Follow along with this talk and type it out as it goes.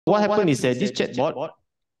what happened is that this chatbot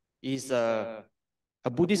is a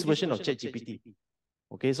Buddhist version of ChatGPT.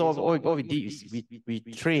 Okay, so what we did is we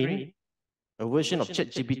trained a version of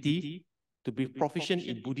ChatGPT to be proficient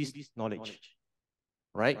in Buddhist knowledge,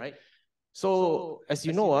 right? So as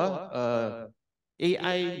you know,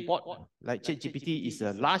 AI bot like ChatGPT is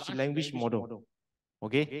a large language model.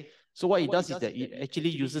 Okay, so what it does is that it actually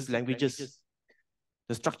uses languages,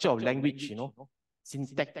 the structure of language, you know,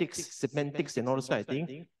 syntactics, semantics, and all those kind of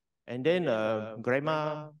thing, and then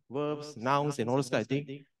grammar, verbs, nouns, and all those kind of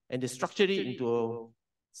thing, and they structure it into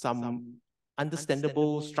some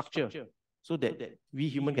understandable structure so that we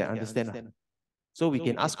human can understand. So we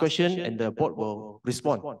can ask question and the bot will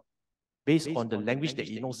respond based on the language that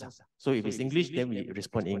it knows. So if it's English, then we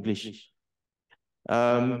respond in English.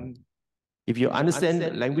 If you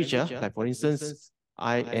understand language, like for instance,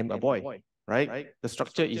 I am a boy, right? The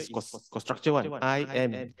structure is structure one. I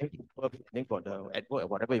am, then got the adverb,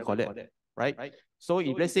 whatever you call it, right? So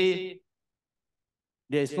if let's say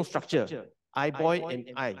there is no structure, I boy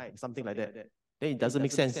and I, something like that, then it doesn't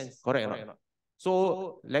make sense, correct or not?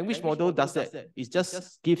 So language model does that. It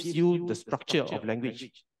just gives you the structure of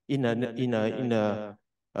language in a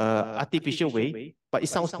artificial way, but it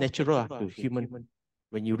sounds natural to human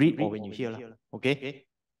when you read or when you hear. Okay.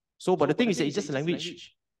 So, but the thing is that it's just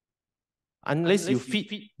language. Unless you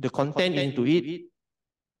feed the content into it,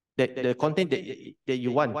 the content that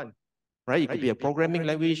you want, right? It could be a programming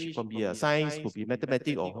language, it could be a science, it could be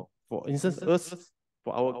mathematics, or for instance, us,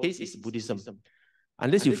 for our case, it's Buddhism.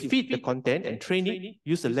 Unless you feed the content and train it,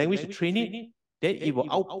 use the language to train it, then it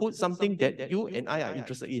will output something that you and I are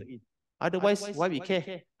interested in. Otherwise, why we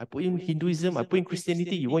care? I put in Hinduism, I put in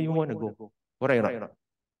Christianity, you won't even want to go. Right or not?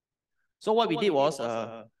 So what we did was,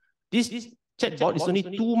 this chatbot is only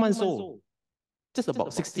 2 months old, just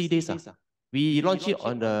about 60 days. We launched it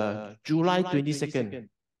on the July 22nd.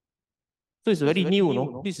 So it's very new,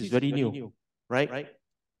 no? This is very new, right?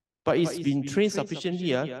 But it's been trained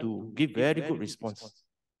sufficiently to give very good response.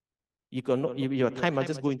 You can, if your time, I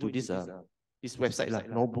just go into this this website, like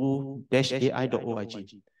norbu-ai.org.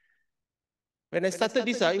 When I started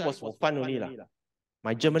this, it was for fun only.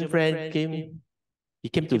 My German friend came, he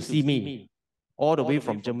came to see me all the way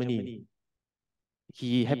from Germany.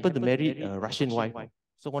 He happened to marry a Russian wife,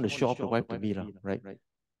 so want to show off the wife to me, right?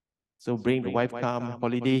 So bring the wife come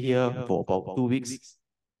holiday here for about 2 weeks.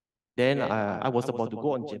 Then I was about to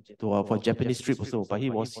go on for a Japanese trip also, but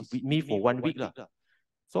he was with me for 1 week.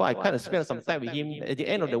 So I kind of spent some time with him. At the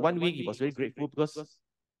end of the 1 week, he was very grateful because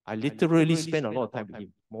I literally spent a lot of time with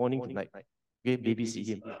him, morning to night, okay, babysit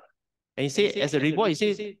him. And he said, as a reward, he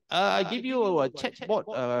says, I give you a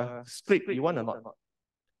chatbot script, you want or not?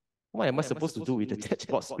 What am I supposed to do with the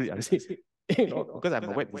chatbot script? I said, you know, because I'm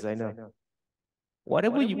a web designer.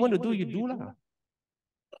 Whatever you want to do, you do lah.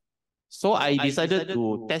 So I decided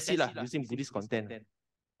to test it using Buddhist content.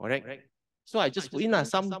 Alright. So I just put in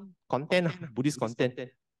some content, Buddhist content,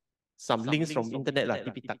 some links from internet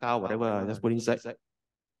Tipitaka, whatever. I just put inside.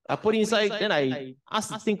 I put inside, then I asked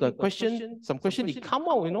the thing a question, some question it come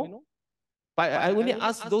out, you know. But I only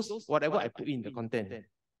ask those whatever I put in the content.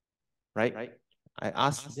 Right? I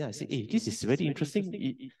asked, I said, hey, this is very interesting.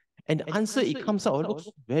 And the answer it comes out looks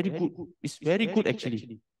very good. It's very good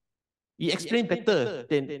actually. He explained better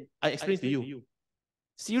than I explained to you.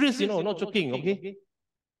 Serious, you know, not joking, okay?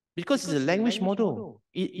 Because it's a language model.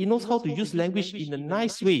 It knows how to use language in a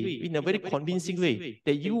nice way, in a very convincing way,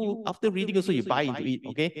 that you, after reading also, you buy into it,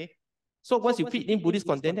 okay? So once you feed in Buddhist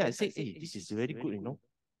content, I say, hey, this is very good, you know.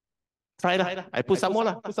 Try lah. I put some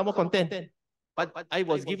more put some more content. But I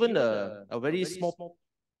was given a very small,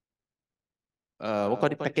 what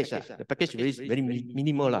call it, package. The package is very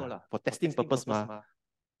minimal for testing purpose.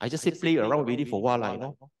 I just say play around with it for a while, you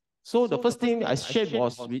know. So the first thing I shared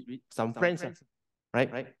was with some friends,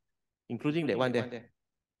 right? Including that one there.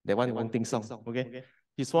 That one wanting song, okay?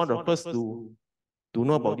 He's one of the first to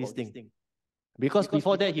know about this thing. Because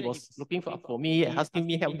before that, he was looking for me, asking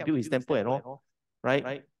me help build his temple and all,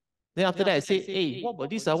 right? Then after that, I say, hey, what about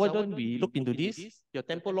this? Why don't we look into this? Your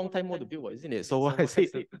temple long time more to build, isn't it? So I say,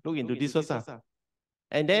 look into this first.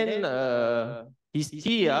 And then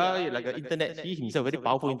he like an internet, he himself very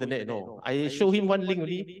powerful internet, you know. I show him one link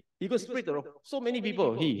only, he goes spread around. So many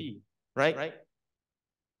people, right?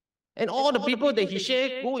 And all the people that he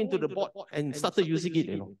shared go into the bot and started using it,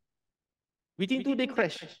 you know. Within 2 days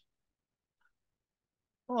crash.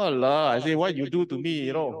 Oh Allah, I say, what you do to me,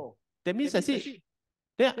 you know. That means I say,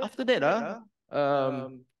 then after that,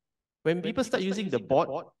 when people start using the bot,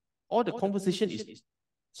 all the conversation is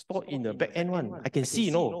stored in the back end one. I can see,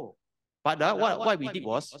 you know. But what we did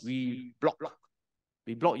was we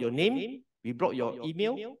block your name, We block your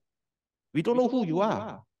email. We don't know who you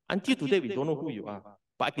are. Until today, we don't know who you are.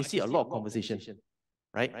 But I can see a lot of conversation,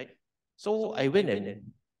 right? So I went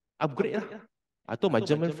and upgrade lah. I told my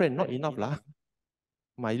German friend, not enough lah.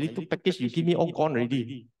 My little package you give me all gone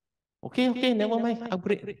already. Okay, never mind,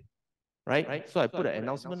 upgrade. Right? So I put an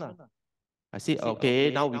announcement lah. I said,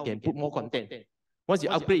 okay, now we can put more content. Once you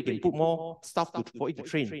upgrade, you can put more stuff for it to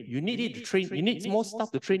train. You need it to train. You need more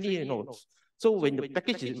stuff to train it, you know. So when the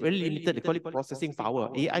package is very limited, they call it processing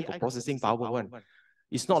power. AI for processing power one.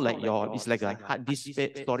 It's not like it's like a hard disk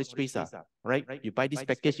storage space, right? You buy this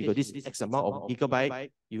package, you got this X amount of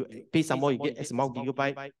gigabyte, you pay some more, you get X amount of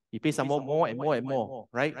gigabyte, you pay some more and more,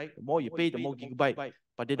 right? The more you pay, the more gigabyte.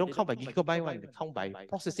 But they don't count by gigabyte one, they count by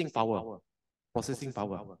processing power. Processing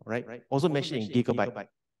power, right? Also mentioned in gigabyte.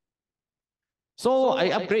 So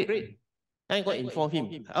I upgrade. I got to inform him.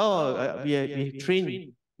 We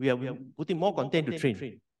train. We are putting more content to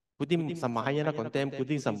train. Putting some Mahayana content,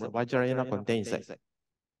 putting some Vajrayana content inside.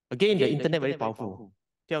 Again, the internet very powerful.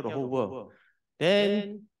 Tell the whole world.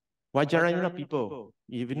 Then Vajrayana people,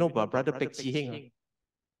 if you know about Brother Pek Chi Heng,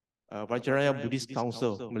 Vajrayana Buddhist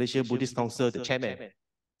Council, Malaysia Buddhist Council, the chairman,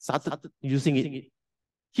 started using it.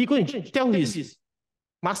 He go and tell his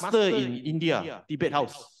master in India, Tibet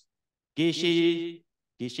house, Geshe,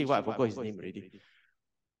 what I forgot his name already.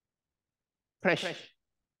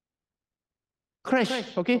 Crash,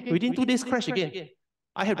 okay? Within 2 days, crash again.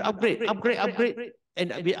 I have to upgrade, and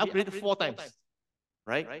we upgraded 4 times,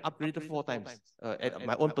 right? Upgraded 4 times at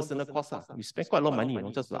my own personal cost. We spent quite a lot of money,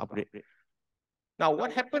 just to upgrade. Now,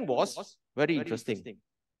 what happened was very interesting,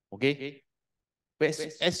 okay?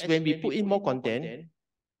 As when we put in more content,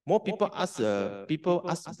 more people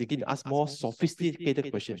begin to ask more sophisticated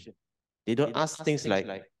questions. They don't ask things like,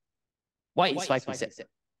 why is 5%?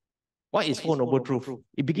 What is Four Noble Truth?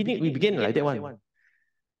 We begin like that one.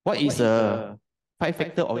 What is 5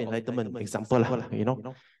 factor of enlightenment? Example, you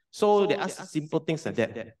know. So they ask simple things like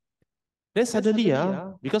that. Then suddenly,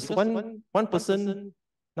 because one person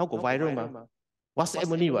now go viral,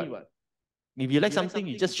 WhatsApp only what? If you like something,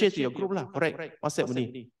 you just share to your group, correct? WhatsApp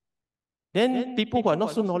only. Then people who are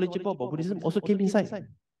not so knowledgeable about Buddhism also came inside.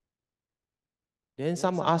 Then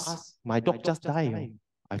some ask, my dog just died.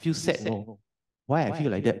 I feel sad, no? Why I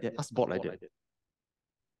feel like that? Ask bot like that.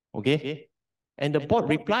 Okay? And the bot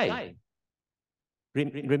replied.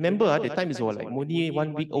 Remember, at the time it was like only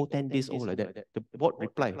 1 week old, 10 days old like that. The bot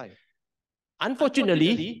replied.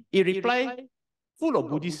 Unfortunately, it replied full of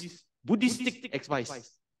Buddhistic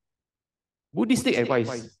advice. Buddhistic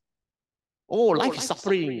advice. Oh, life is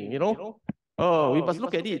suffering, you know. Oh, we must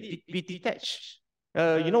look at it. Be detached.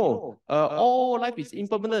 All life is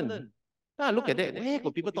impermanent. Look at that. Where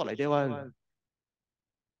could people talk like that one?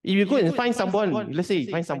 If you go and find someone, let's say you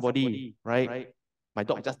find somebody, right? My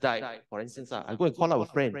dog just died, for instance. I go and call out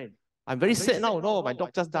a friend. I'm very sad now. No, my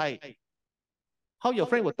dog just died. How your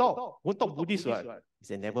friend will talk? Won't talk Buddhist, right? He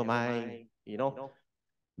said, never mind. You know,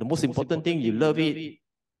 the most important thing, you love it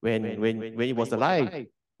when it was alive.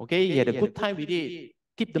 Okay, you had a good time with it.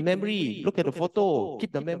 Keep the memory. Look at the photo.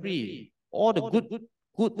 Keep the memory. All the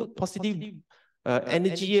good positive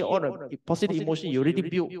energy, all the positive emotion you already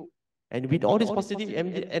built. And with all this positive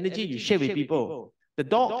energy you share with people, the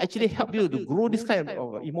dog actually help you to grow this kind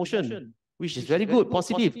of emotion, which is very good,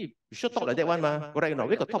 positive. You should talk like that one, correct or not?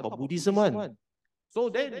 We got talk about Buddhism one. So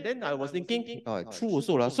then I was thinking, true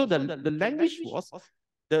also. So the language was,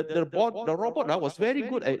 the robot was very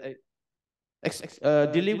good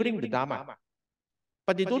at delivering the Dharma.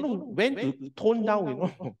 But they don't know when to tone down, you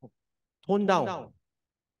know. Tone down.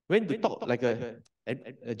 When to talk like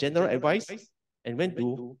a general advice, and when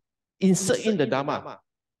to insert in the Dharma.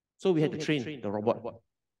 So we had to train the robot.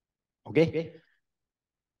 Okay?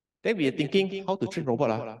 Then we are thinking how to train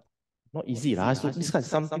robot. Not easy. So this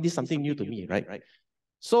is something new to me, right?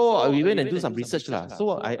 So we went and do some research.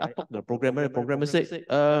 So I talked to the programmer. The programmer said,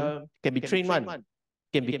 can be trained one.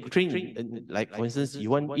 Can be trained, like for instance, you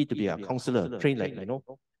want it to be a counselor, trained like, you know,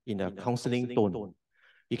 in a counseling tone.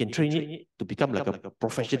 You can train it to become like a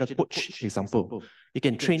professional coach, example. You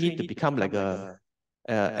can train it to become like a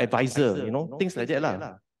advisor, you know, things like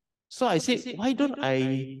that. So I said, why don't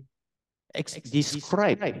I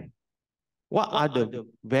describe what are the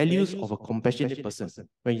values of a compassionate person?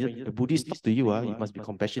 When the Buddhist talk to you, you must be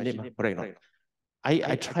compassionate, correct or not?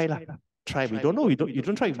 I try. We don't know. You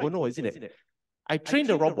don't try, you won't know, isn't it? I trained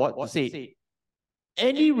the robot to say,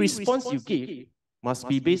 any response you give must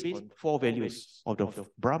be based on 4 values of the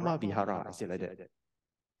Brahma Vihara. I say like that.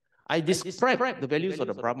 I describe the values of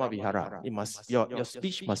the Brahma Vihara. It must, your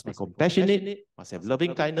speech must be compassionate, must have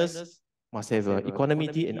loving kindness, must have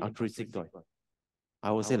equanimity and altruistic joy.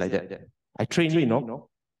 I will say like that. I train you, no?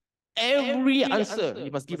 Every answer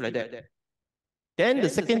you must give like that. Then the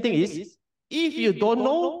second thing is, if you don't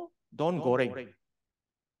know, don't goreng.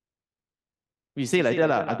 We say like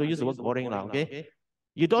that, I don't use the word goreng, okay?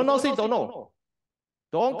 You don't know, say don't know.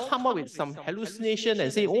 Don't come up with some hallucination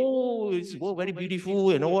and say, oh, it's very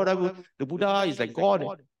beautiful and whatever. The Buddha is like God.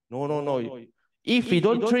 No, no, no. If we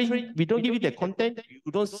don't train, we don't give you the content,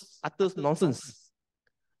 you don't utter nonsense.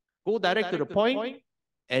 Go direct to the point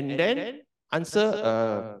and then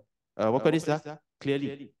answer what call this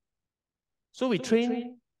clearly. So we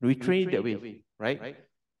train that way, right?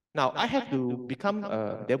 Now I have to become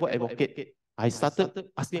a devil advocate. I started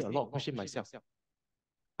asking a lot of questions myself.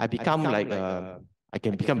 I become like I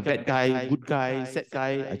can become bad guy, good guy, sad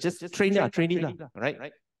guy. I just train it,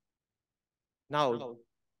 right? Now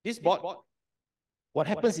this bot, what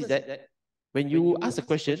happens is that when you ask a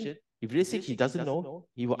question, if they say he doesn't know,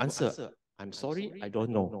 he will answer, I'm sorry, I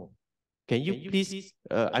don't know. Can you please,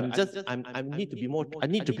 I need to be more, I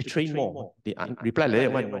need to be trained more. They reply like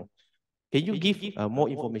that one, no. Can you give more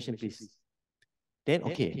information, please? Then,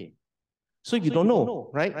 okay. So you don't know,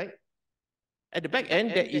 right? At the back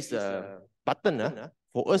end, there is a button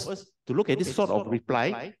for us to look at this sort of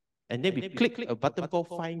reply, and then we click a button called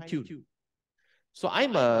fine tune. So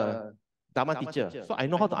I'm a Dharma teacher, so I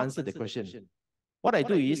know how to answer the question. What I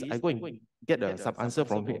do is I go and get some answer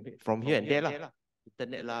from here and there,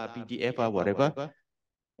 internet PDF whatever,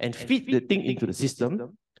 and feed the thing into the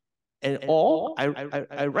system, and or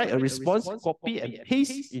I write a response, copy and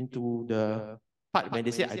paste into the part when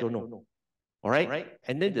they say I don't know. All right,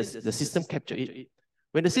 and then the system capture it.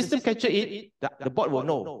 When the system capture it, the bot will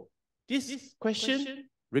know this question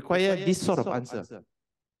requires this sort of answer.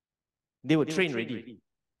 They will train ready.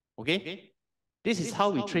 Okay, this is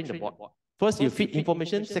how we train the bot. First, you feed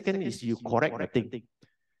information. Second is you correct the thing.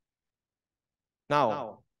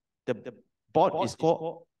 Now, the bot is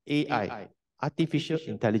called AI, artificial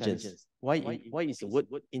intelligence. Why is the word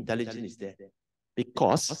intelligence there?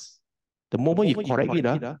 Because the moment you correct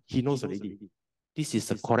it, he knows already. This is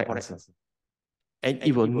the correct answer. And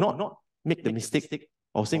it will not make the mistake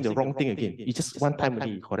of saying the wrong thing again. It's just one time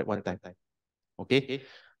only, correct one time. Okay?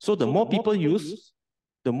 So the more people use,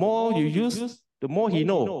 the more you use, the more he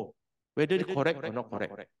know whether it's correct or not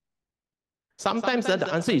correct. Sometimes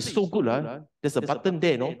the answer is so good, there's a button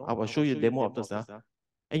there, no? I will show you a demo of this.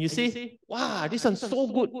 And you say, wow, this one's so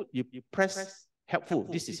good. You press helpful.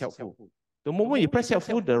 This is helpful. The moment you press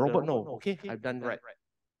helpful, the robot knows, okay, I've done right.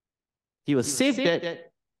 He will save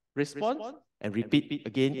that response and repeat it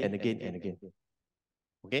again and again and again.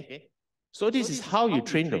 Okay? So this is how you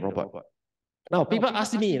train the robot. Now, people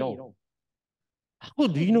ask me, how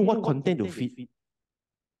do you know what content to feed?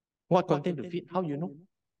 What content to feed? How you know?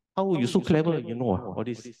 How you so clever, you know all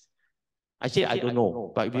this? I say, I don't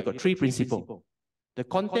know, but we got 3 principles. The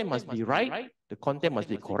content must be right, the content must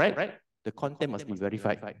be correct, the content must be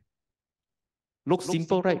verified. Looks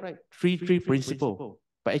simple, right? 3 principles.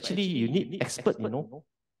 But actually, you need expert,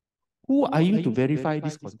 Who are you to verify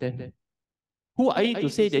this content? Who are you to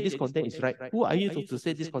say that this content is right? Who are you to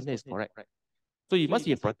say this content is correct? So you must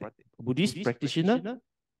be a Buddhist practitioner,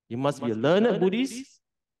 you must be a learned Buddhist,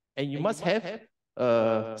 and you must have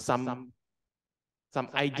some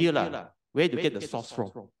idea where to get the source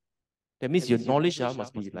from. That means your knowledge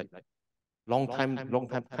must be like long time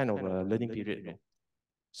kind of learning period.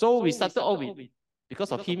 So we started off with,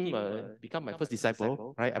 because of him become my first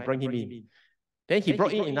disciple, right? I brought him in. Then he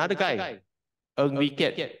brought in another guy,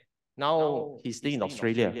 Wicket. Now he's staying in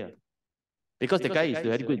Australia. Because the guy is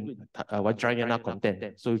very good in Vajrayana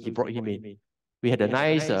content. So he brought him in. We had a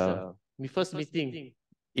nice first meeting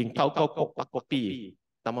in Kopi,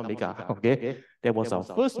 Taman Mega. Okay, that was our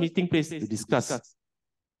first meeting place to discuss.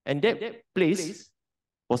 And that place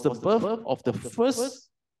was the birth of the first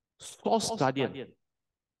source guardian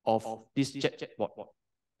of this chatbot.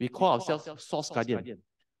 We call ourselves source guardian.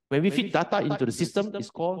 When we feed data into the system, it's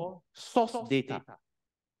called source data.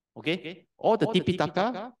 Okay, all the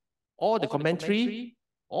Tipitaka, all the commentary,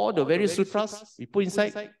 all the various sutras we put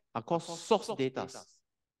inside are called source data.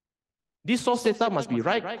 This source data must be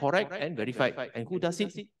right, correct, and verified. And who does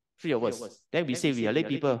it? 3 of us. Then we say we are lay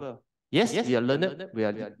people. Yes, we are learned. We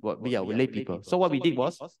are lay people. So what we did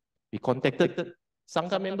was we contacted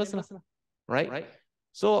Sangha members, right?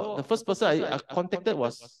 So the first person I contacted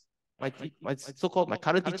was my so-called my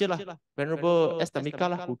current teacher, Venerable S.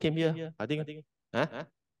 Tamika, who came here. I think,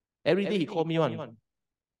 every day he called me on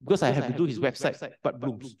because I have to do his website, Bud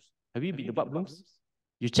Blooms. Have you been to Bud Blooms?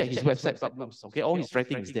 You check his website, Bud Blooms. Okay, all his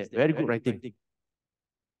writing is there. Very good writing.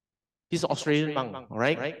 He's an Australian monk, all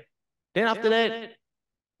right? Then after that,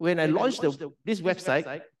 when I launched this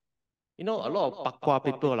website, You know, a lot of pakwa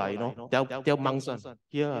people, you know, tell monks,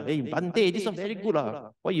 here, hey, Bante, this one very good.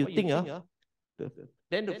 What you think?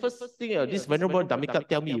 Then the first thing this Venerable Dhammika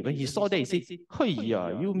tell me, when he saw that, he said, hey,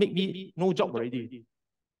 you make me no job already.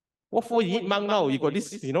 What for you need monk now? You got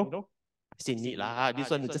this, you know? I said, need lah.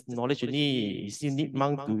 This one is just knowledge you need. You still need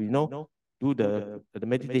monk to, you know, do the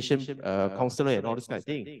meditation counselor and all this kind of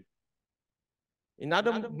thing.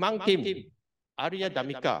 Another monk came, Arya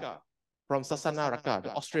Dhammika, from Sasana Raka,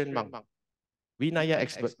 the Austrian monk, Vinaya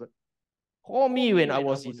expert. Call me when I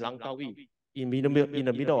was in Langkawi, in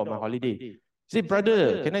the middle of my holiday. He said,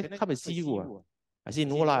 brother, can I come and see you? I said,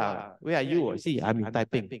 no lah. Where are you? I said, I'm in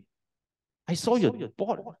Taiping. I saw your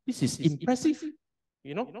board. This is impressive.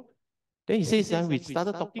 You know? Then he says, we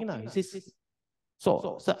started talking now. He says,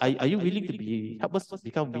 so are you willing to help us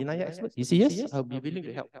become Vinaya expert? He said, yes, I'll be willing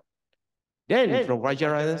to help. Then from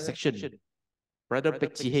Rajaraya section, Brother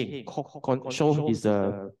Pek Chi Heng show his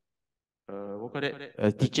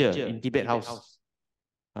teacher in Tibet house.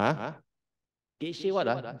 Geshe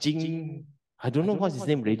what? Jing, I don't know what's his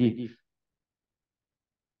name already.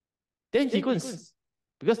 Then he goes,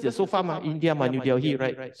 because they're so far, India, New Delhi,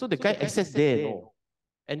 right? So the guy access there,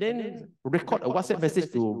 and then record a WhatsApp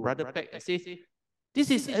message to Brother Pek and says,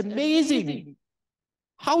 this is amazing.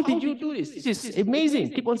 How did you do this? This is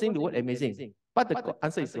amazing. Keep on saying the word amazing. But the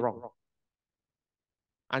answer is wrong.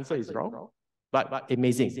 Answer is wrong, but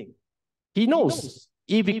amazing. He knows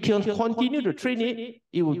if we can continue to train it,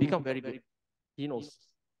 it will become very good. He knows,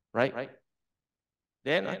 right?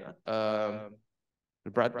 Then another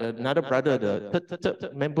brother, the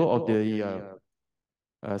third member of the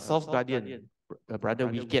South Guardian, Brother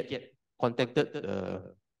Wicket, contacted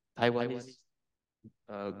the Taiwanese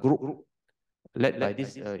group led by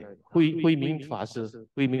this Hui Ming Fa,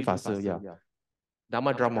 yeah.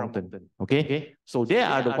 Dharma Drum Mountain. Okay? So they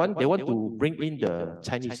are the one, they want to bring in the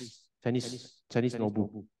Chinese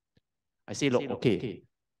Norbu. I say, look, okay,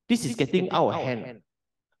 this is getting out of hand.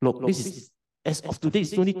 Look, this is, as of today,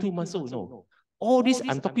 it's only 2 months old, no. All this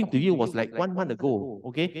I'm talking to you was like 1 month ago,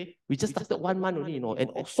 okay? We just started 1 month only, you know, and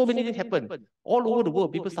so many things happened. All over the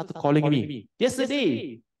world, people started calling me.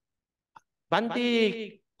 Yesterday,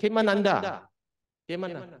 Bante Kemananda,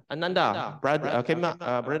 Ananda, brother,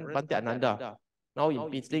 Bante Ananda, now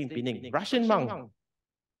staying in Penang. Russian monk,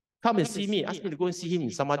 come and see me, ask me to go and see him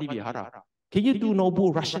in Samadhi Vihara. Can you do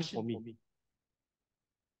Norbu Russian for me?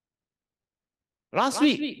 Last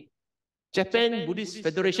week, Japan Buddhist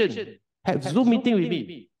Federation had Zoom meeting with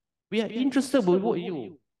me. We are interested with what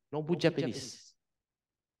you, Norbu Japanese.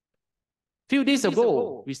 Few days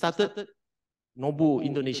ago, we started Norbu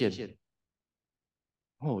Indonesian.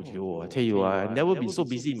 Oh, I tell you, I've never been so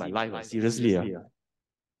busy in my life, seriously.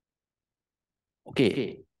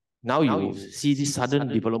 Okay, now you see this sudden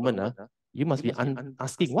development, you must be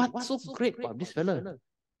asking, what's so great about this fella?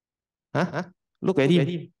 Look at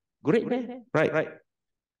him. Great, man. Right.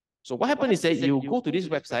 So what happened is that you go to this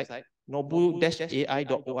website,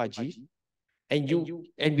 norbu-ai.org,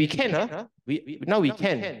 and we can,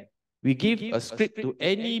 we give a script to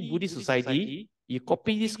any Buddhist society. You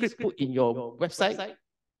copy this script, put in your website.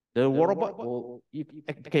 The robot will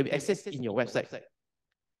can be accessed in your website.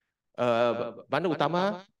 Bandar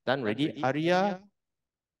Utama, done ready. Arya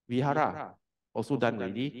Vihara, also done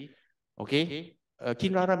ready. Okay.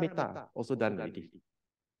 Kinrara Metta, also done ready.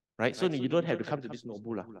 Right? So you don't have to come to this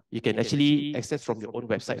Norbu. You can actually access from your own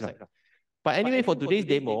website. Right? But anyway, for today's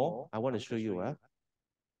demo, I want to show you.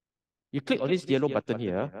 You click on this yellow button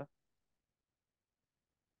here.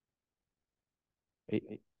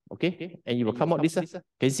 Okay? And you will come out this. Can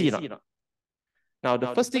you see it? Now,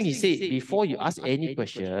 the first thing he said, before you ask any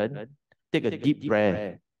question, take a deep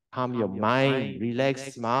breath, calm your mind,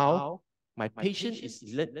 relax, smile. My patience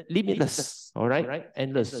is limitless, all right?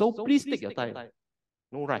 Endless. So please take your time.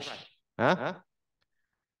 No rush.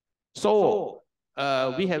 So,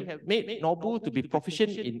 we have made Norbu to be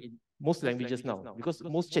proficient in most languages now, because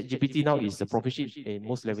most ChatGPT now is proficient in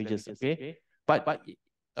most languages, okay? But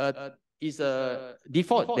is a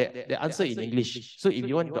default the answer in English. So if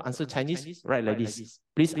you want to answer Chinese, write like this.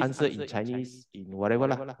 Please answer in Chinese, in whatever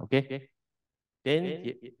lah, okay?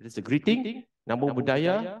 Then there's a greeting. Namo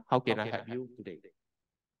Buddhaya, how can I help you today?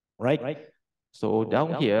 Right? So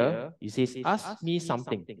down here, it says, ask me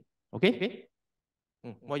something. Okay?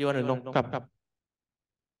 What you want to know? Come.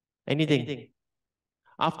 Anything.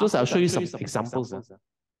 Afterwards, I'll show you some examples.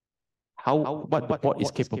 What the bot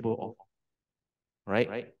is capable of.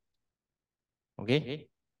 Right? Okay?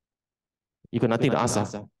 You got nothing to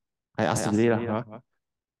ask. I asked today.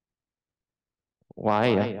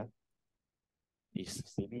 Why?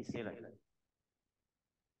 Maybe say like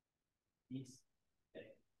this.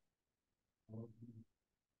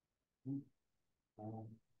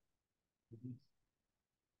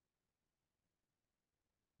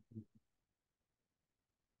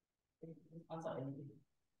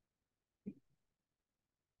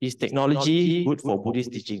 Is technology good for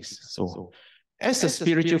Buddhist teachings? So, as a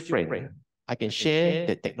spiritual friend, I can share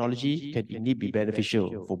that technology can indeed be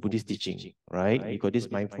beneficial for Buddhist teaching, right? You got this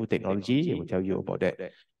mindful technology, I will tell you about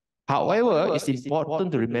that. However, it's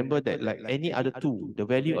important to remember that like any other tool, the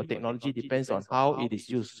value of technology depends on how it is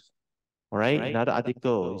used. All right, another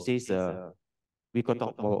article says we could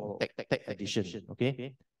talk about tech addiction,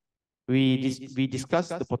 okay? We discuss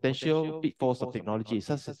the potential pitfalls of technology,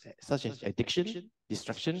 such as addiction,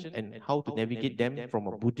 distraction, and how to navigate them from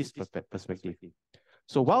a Buddhist perspective.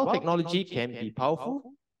 So while technology can be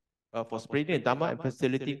powerful for spreading the Dharma and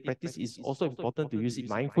facilitating practice, it's also important to use it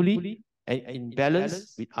mindfully and in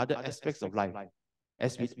balance with other aspects of life.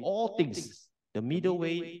 As with all things, the middle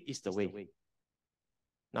way is the way.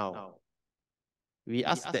 Now, we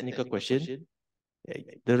ask a technical question.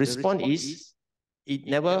 The response is, it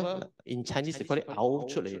never, in Chinese, they call it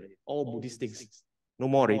all Buddhist things. No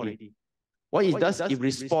more already. What it does, it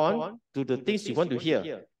responds to the things you want to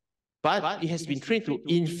hear. But it has been trained to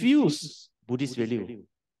infuse Buddhist value.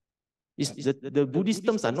 The Buddhist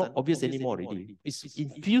terms are not obvious anymore already. It's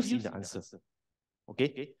infused in the answer.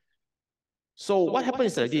 Okay? So what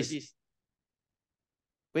happens is like this.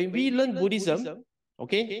 When we learn Buddhism,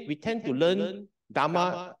 okay, we tend to learn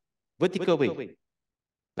Dharma vertical way.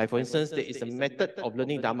 Like for instance, there is a method of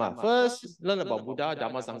learning Dharma. First, learn about Buddha,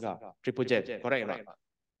 Dharma, Sangha. Triple Gem, correct or not?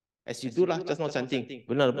 As you do lah, just not chanting.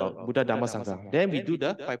 We learn about Buddha, Dharma, Sangha. Then we do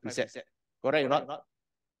the 5 precepts. Correct or not?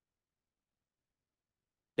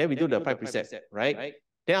 Then we do the 5 precepts, right?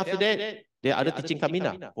 Then after that, there are other teaching coming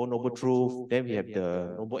in. For Noble Truth. Then we have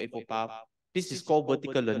the Noble Eightfold Path. This is called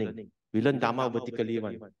vertical learning. We learn Dharma vertically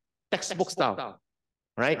one. Textbook style,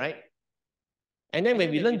 right? And then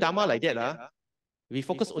when we learn Dharma like that, we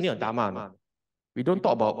focus only on Dharma. We don't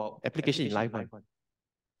talk about application in life.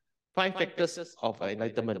 5 factors of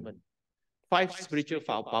enlightenment, 5 spiritual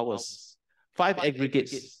powers, 5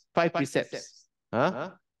 aggregates, 5 precepts.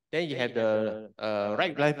 Then you have the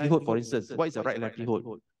right livelihood, for instance. What is the right livelihood?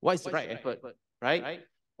 What is the right effort? Right?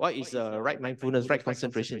 What is the right mindfulness, right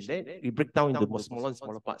concentration? Then we break down into smaller and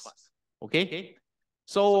smaller parts. Okay?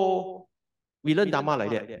 So we learn Dharma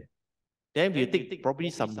like that. Then we'll take probably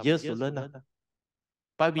some years to learn.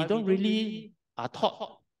 But we don't really are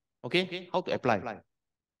taught, okay, how to apply.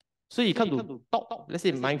 So you come to talk, let's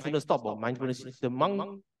say mindfulness, talk about mindfulness. The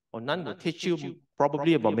monk or nun will teach you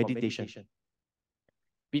probably about meditation.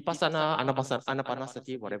 Vipassana,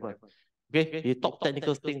 anapanasati, whatever. Okay, you talk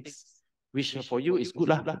technical things, which for you is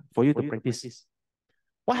good for you to practice.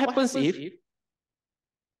 What happens if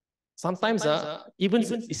sometimes even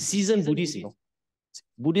seasoned Buddhists,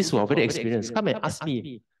 Buddhists who are very experienced, come and ask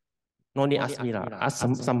me. No need ask me, ask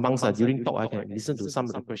some monks during talk, I can listen to some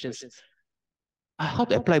of the questions. How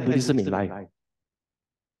to apply Buddhism in life?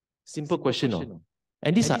 Simple question.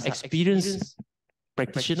 And these are experienced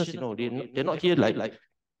practitioners, they're not here like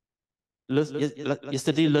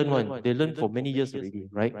yesterday learned one. They learned for many years already,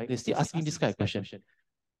 right? They're still asking this kind of question.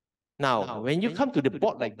 Now, when you come to the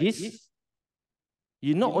board like this,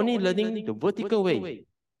 you're not only learning the vertical way,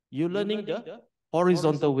 you're learning the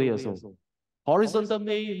horizontal way also. Horizontal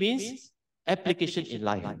way means application in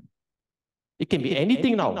life. It can be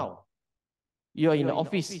anything now. You are in the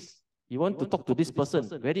office. You want to talk to this person,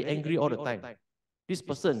 very angry all the time. This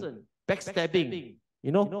person, backstabbing,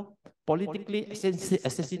 politically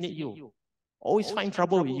assassinate you. Always find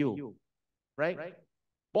trouble with you. Right?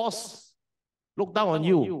 Boss, look down on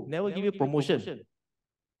you, never give you promotion.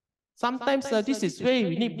 Sometimes this is where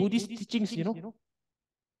we need Buddhist teachings,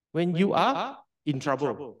 when you are in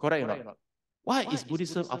trouble. Correct or not? Why is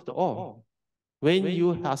Buddhism after all? When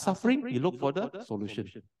you are suffering, you look for the solution.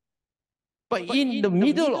 But in the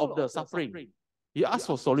middle of the suffering, you ask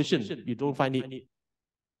for solution, you don't find it.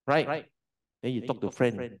 Right? Then you talk to a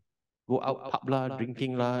friend. Go out, pub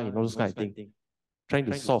drinking those kind of things. Trying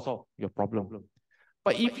to solve your problem.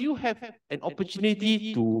 But if you have an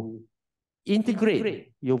opportunity to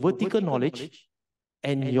integrate your vertical knowledge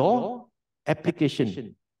and your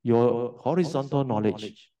application, your horizontal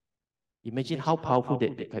knowledge, imagine how powerful they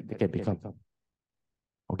can become.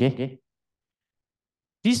 Okay?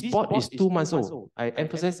 This board is 2 months old. I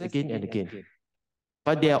emphasize again and again.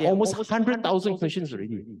 But there are almost 100,000 questions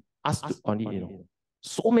already asked on it.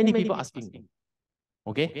 So many people asking.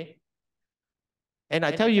 Okay? And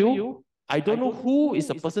I tell you, I don't know who is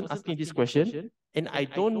the person asking this question, and I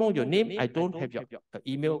don't know your name, I don't have your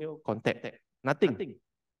email contact. Nothing.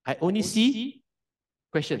 I only see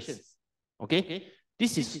questions. Okay?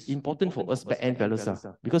 This is important for us back-end fellows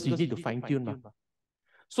because you need to fine-tune.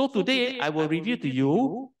 So today, I will review to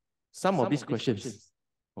you some of these questions.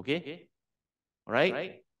 Okay? All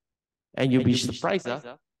right? And you'll be surprised,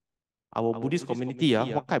 our Buddhist community,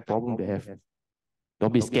 what kind of problem they have.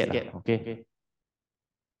 Don't be scared, okay?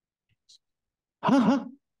 Huh?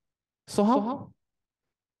 So how?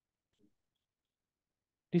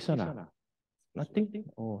 This one, nothing?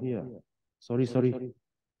 Oh, here. Sorry.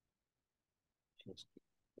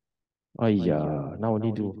 Oh, yeah, now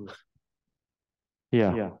only do.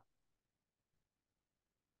 Yeah.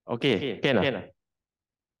 Okay, can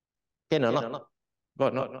Can or not?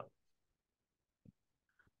 Got not?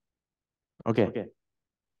 Okay.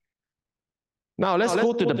 Now let's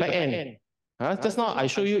go to the back end. Just now I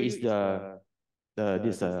show you is what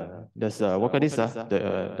call this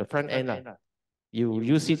the front end You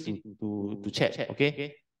use it to chat.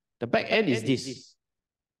 Okay. The back end is this.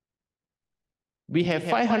 We have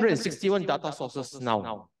 561 data sources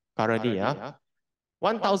now currently.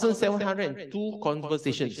 1,702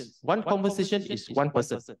 conversations. One conversation is one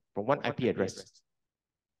person from one IP address.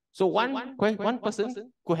 So one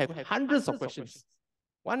person could have hundreds of questions.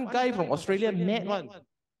 One guy from Australia, mad one,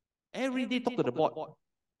 every day talk to the bot.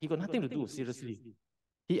 He got nothing to do, seriously.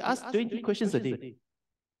 He asks 20 questions a day.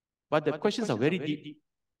 But the questions are very deep.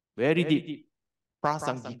 Very deep.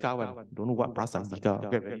 Prasangika one. Don't know what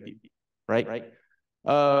prasangika. Very deep. Right?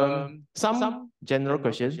 Some general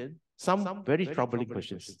questions, some very troubling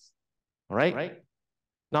questions. All right?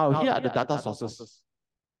 Now, here are the data sources.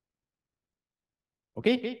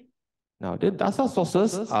 Okay? Now, the data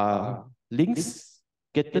sources are links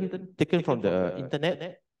taken from the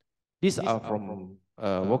internet. These are from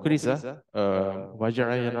Vajrayana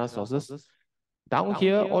sources. Down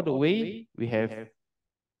here, all the way, we have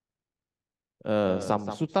some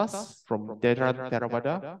suttas from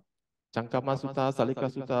Theravada, Cankama Sutta, Salika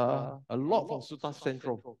Sutta, a lot from Sutta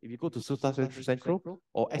Central. If you go to Sutta Central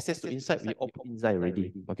or access to Insight, we open Insight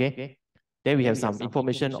already. Okay. Then we have some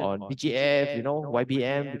information on BGF,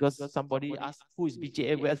 YBM, because somebody asked who is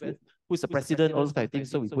BGF, who is the president, all those kind of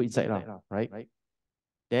things. So we put Insight, right?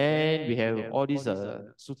 Then we have all these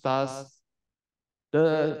suttas.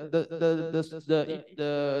 The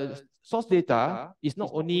source data is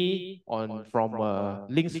not only from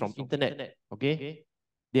links from internet. Okay.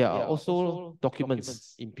 There are also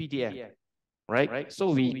documents in PDF, right?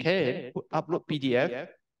 So we can upload PDF,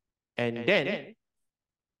 and then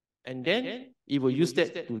it will use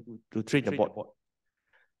that to train the bot.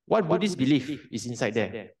 What Buddhist belief is inside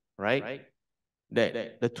there, right?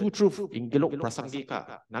 That the two truths in Gelok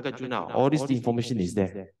Prasangika, Nagarjuna, all this information is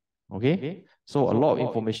there. Okay, so a lot of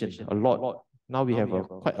information, a lot. Now we have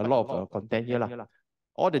quite a lot of content here.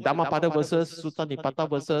 All the Dhammapada verses, Sutta Nipata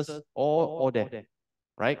verses, all there.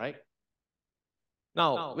 Right?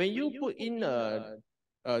 Now, when you put in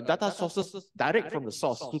data sources direct from the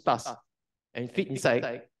source, suttas, and fit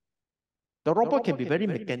inside, the robot can be very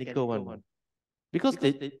mechanical one. Because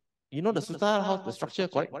the sutta, how the structure,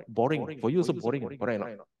 quite boring. For you also boring, correct?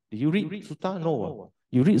 Do you read sutta? No.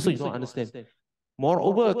 You read so you don't understand.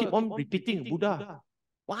 Moreover, keep on repeating Buddha.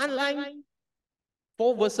 One line,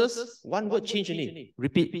 4 verses, one word change only.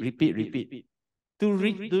 Repeat. To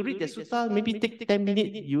read the sutta, maybe take 10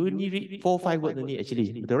 minutes, you only read 4 or 5 words only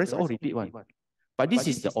actually. The rest all repeat one. But this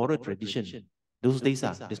is the oral tradition. Those days,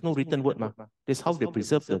 there's no written word. That's how they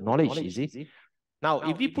preserve the knowledge, you see. Now,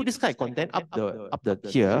 if we put this kind of content up the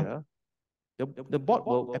here, the bot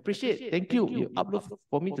will appreciate. Thank you, you upload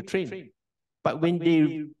for me to train. But when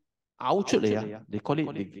they output, they call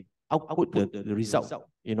it, they output the result,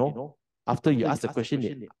 After you ask the question,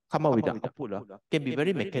 they come out with the output, can be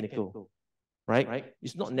very mechanical. Right?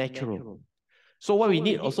 It's not natural. So what we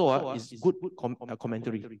need also is good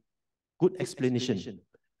commentary, good explanation.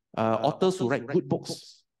 Authors who write good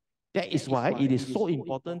books. That is why it is so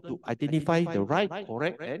important to identify the right,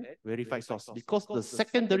 correct, and verified source. Because the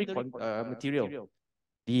secondary material,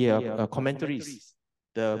 the commentaries,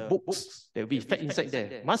 the books that we fed inside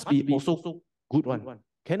there must be also good one.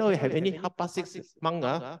 Cannot have any half-past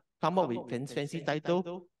manga come up with fancy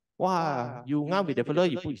title. Wow, you ngam with the fellow,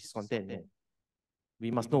 you put his content. We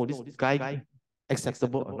must know this guy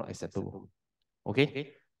acceptable or not acceptable.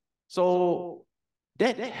 Okay? So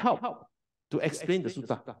that helps to explain the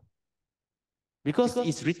sutta. Because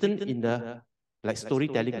it's written in the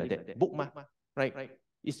storytelling like that. Book, right?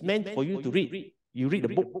 It's meant for you to read. You read the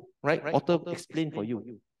book, right? Author explain for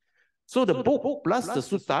you. So the book plus the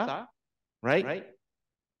sutta, right?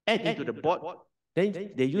 Add into the bot. Then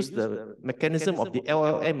they use the mechanism of the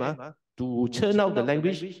LLM to churn out the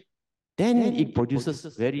language. Then it produces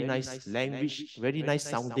very nice language, very nice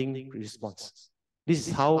sounding response. This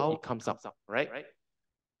is how it comes up, right?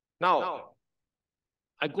 Now,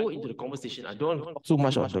 I go into the conversation. I don't talk too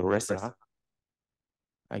much of the rest.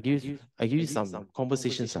 I give you some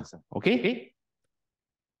conversations. Okay?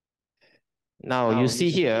 Now, you see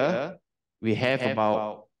here, we have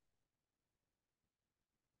about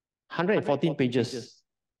 114 pages.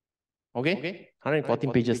 Okay?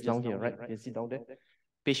 114 pages down here, right? You can see down there.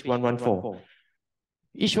 Page 114.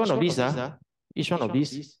 Each one of these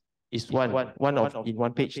is one of in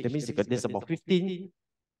one page. That means there's about 15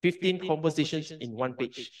 conversations in one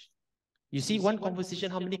page. You see one conversation,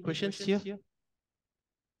 how many questions here?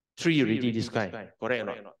 3 already this guy. Correct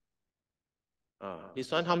or not? This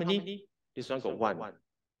one how many? This one got 1.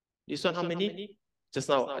 This one how many? Just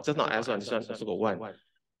now I asked one. This one also got 1.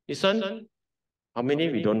 This one, how many?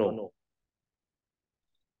 We don't know.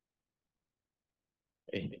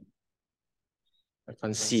 I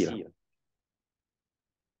can't see.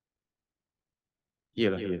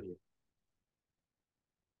 Here.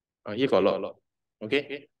 Here got a lot.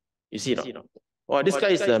 Okay? You see it? Oh, this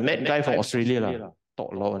guy is the mad guy from Australia.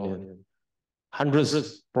 Talk a lot.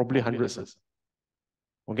 Hundreds, probably hundreds.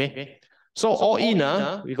 Okay? So all in,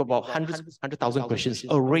 we got about 100,000 questions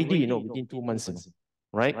already, within 2 months.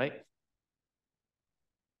 Right?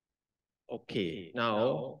 Okay,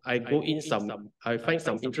 now I go in I find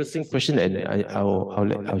some interesting question and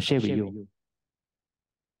I'll share with you.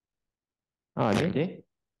 Okay.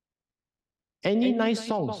 Any nice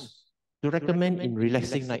songs to recommend in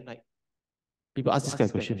relaxing night? People ask this kind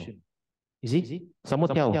of question. Is it?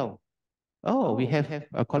 Someone tell. Oh, we have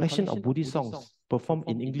a collection of Buddhist songs performed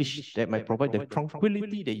in English that might provide the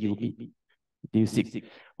tranquility that you seek.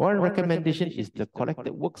 One recommendation is the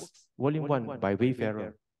Collected Works, Volume 1 by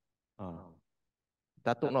Wayfarer.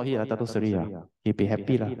 Datuk not here, Datuk Seri. He'll be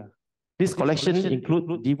happy. This collection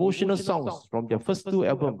includes devotional songs from their first 2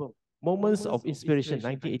 albums. Moments of Inspiration,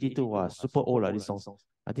 1982. Wow, super old, these songs.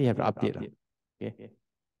 I think you have to update. Okay.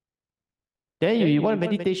 Then if you want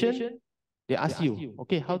meditation, they ask you,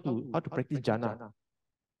 okay, how to practice jhana.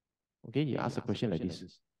 Okay, you ask a question like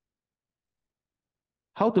this.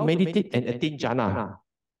 How to meditate and attain jhana?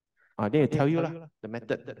 They tell you the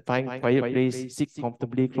method. Find quiet place, sit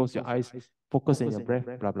comfortably, close your eyes, focus on your breath,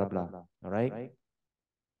 blah, blah, blah. All right?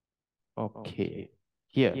 Okay.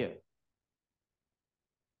 Here.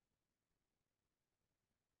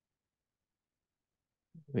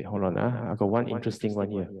 Wait, hold on. I got one interesting one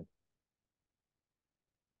here.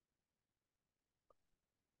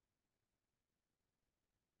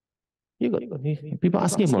 People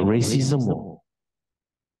asking about racism.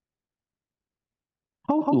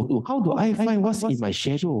 How do I find what's in my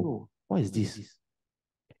shadow? What is this?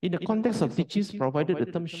 In the context of teachings provided, the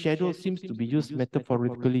term shadow seems to be used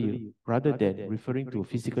metaphorically rather than referring to a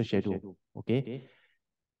physical shadow. Okay?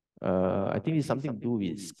 I think it's something to do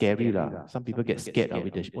with scary. Some people get scared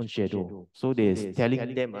with their own shadow. So they're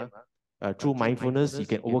telling them through mindfulness, you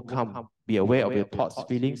can overcome, be aware of your thoughts,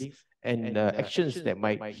 feelings, and actions that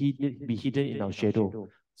might be hidden in our shadow.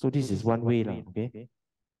 So this is one way. Okay?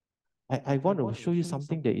 I want to show you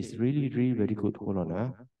something that is really, really very good. Hold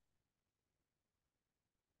on.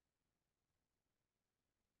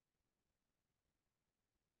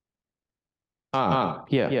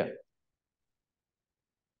 Here.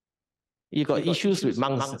 You got issues with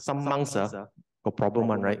monks. Some monks got problem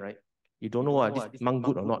one, right? You don't know this monk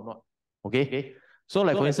good or not. Okay? So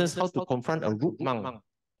like for instance, how to confront a rude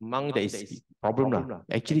monk that is problem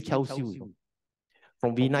actually tells you.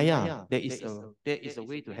 From Vinaya, there is a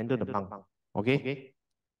way to handle the monk. Okay?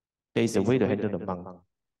 There is a way to handle the monk.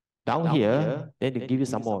 Down here, then they give you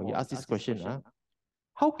some more. You ask this question.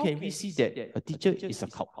 How can we see that a teacher is a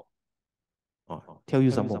cult? Tell you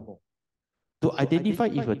some more. To identify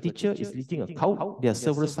if a teacher is leading a cult, there are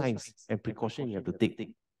several signs and precautions you have to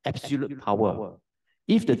take. Absolute power.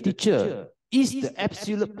 If the teacher is the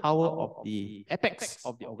absolute power of the apex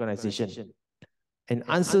of the organization and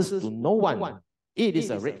answers to no one, it is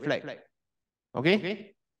a red flag.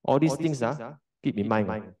 Okay? All these things keep in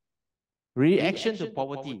mind. Reaction to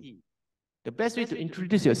poverty. The best way to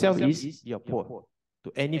introduce yourself is you're poor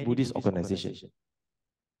to any Buddhist organization.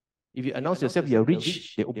 If you announce yourself you're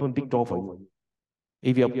rich, they open big door for you.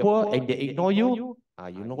 If you're poor and they ignore you,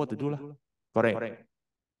 you know what to do. Correct.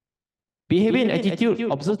 Behavior and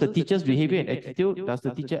attitude. Observe the teacher's behavior and attitude. Does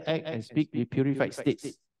the teacher act and speak with purified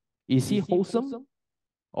states? Is he wholesome?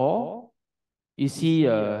 Or is he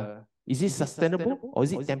sustainable? Or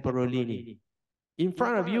is it temporarily? In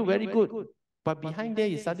front of you, very good. But behind there,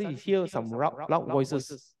 you suddenly hear some loud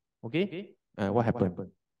voices. Okay? What happened?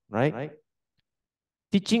 Right?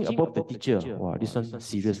 Teaching above the teacher. Wow, this one's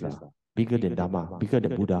serious. Bigger than Dharma, bigger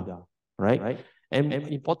than Buddha. Right? And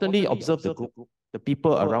importantly, observe the group, the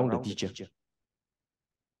people around the teacher.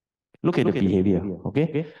 Look at the behavior,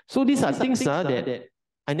 okay? So these are things that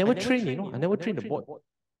I never train, I never train the bot.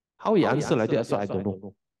 How he answer like that, so I don't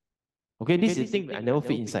know. Okay, this is the thing I never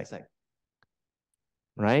fit inside.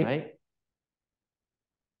 Right?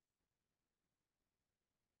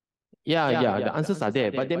 Yeah, the answers are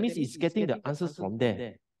there, but that means it's getting the answers from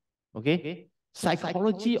there. Okay?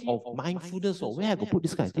 Psychology of mindfulness, or where I go put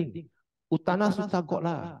this kind of thing. Uttana Sutta got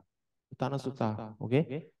lah. Uttana Sutta,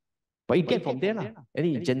 okay? But you get from there lah. And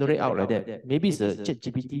it generate out like that. Maybe it's a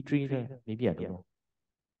ChatGPT 3, maybe I don't know.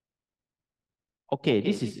 Okay,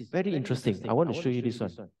 this is very interesting. I want to show you this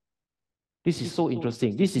one. This is so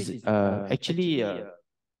interesting. This is actually,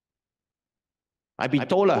 I've been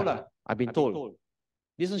told.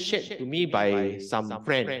 This was shared to me by some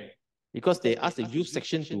friend because they asked the youth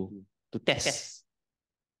section to test.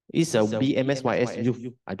 It's a BMSYS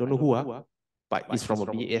youth. I don't know who, but it's from a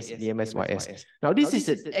BMSYS. Now, this is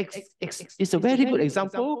it's a very good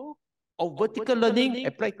example of vertical learning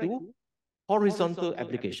applied to horizontal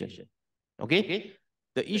application. Okay?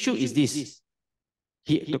 The issue is this.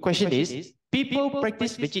 The question is, people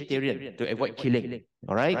practice vegetarian to avoid killing,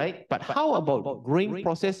 all right? But how about growing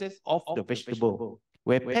process of the vegetable,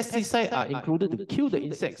 where pesticides are included to kill the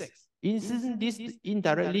insects? Isn't this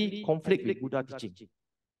indirectly conflict with Buddha teaching?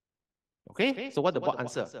 Okay, so what the bot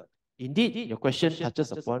answer? Indeed, your question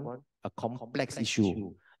touches upon a complex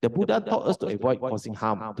issue. The Buddha taught us to avoid causing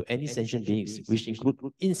harm to any sentient beings, which include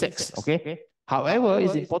insects, okay? However,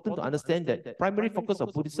 it's important to understand that the primary focus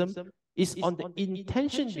of Buddhism is on the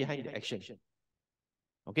intention behind the action.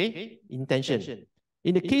 Okay? Intention.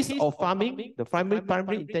 In the case of farming, the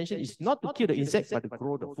primary intention is not to kill the insect, but to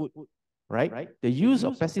grow the food. Right? The use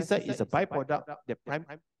of pesticide is a byproduct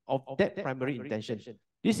of that primary intention.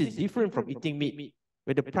 This is different from eating meat,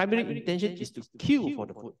 where the primary intention is to kill for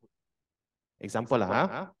the food. Example,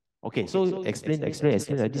 okay, so explain like this.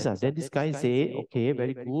 Then this guy say, okay,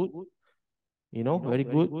 very good. Very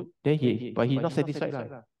good. Then but he's not satisfied.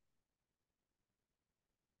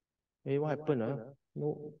 Hey, what happened?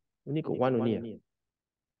 No, only got one only.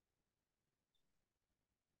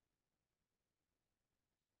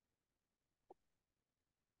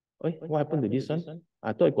 What happened to this one?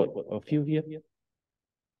 I thought I got a few here.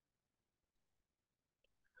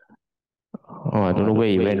 Oh, I don't know where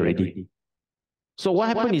he went already. So what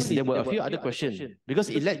happened is there were a few other questions because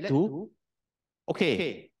it led to,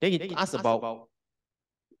 okay, then he asked about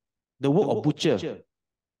the work of butcher.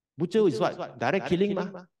 Butcher is what? Direct killing,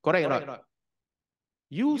 correct or not?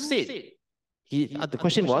 You said, the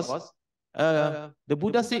question was, the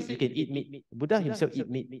Buddha said you can eat meat. Buddha himself eat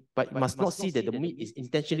meat, but you must not see that the meat is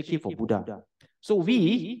intentionally killed for Buddha. So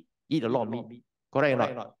we eat a lot of meat, correct or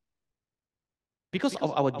not? Because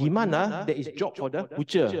of our demand, there is job for the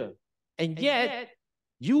butcher. And yet,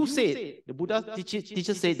 you said, the Buddha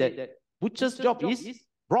teacher said that butcher's job is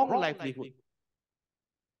wrong livelihood.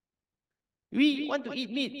 We want to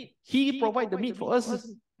eat meat. He provide the meat for us.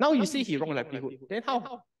 Now you say he wrong livelihood. Then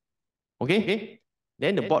how? Okay?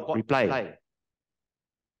 Then the bot replied,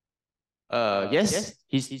 yes,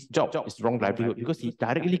 his job is wrong livelihood because he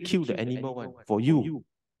directly killed the animal for you.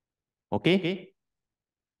 Okay?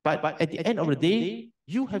 But at the end of the day,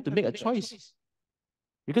 you have to make a choice.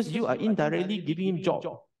 Because you are indirectly giving him job.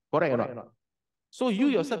 Correct or not? So you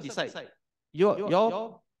yourself decide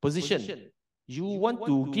your position. You want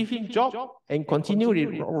to give him job and continue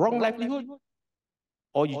with wrong livelihood,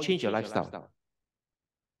 or you change your lifestyle.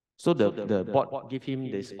 So the bot give him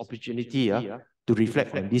this opportunity to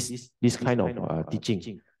reflect on this kind of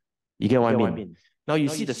teaching. You get what I mean? Now you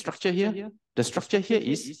see the structure here. The structure here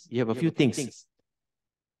is you have a few things.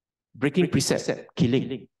 Breaking precept,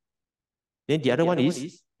 killing. Then the other one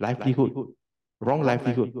is livelihood, wrong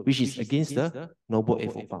livelihood, which is against the Noble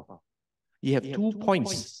Eightfold Path. You have 2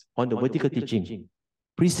 points on the vertical teaching,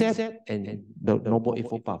 precept and the Noble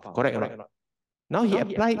Eightfold Path, correct or not? Now he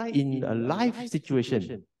applied in a life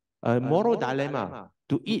situation, a moral dilemma,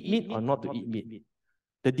 to eat meat or not to eat meat.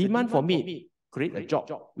 The demand for meat create a job,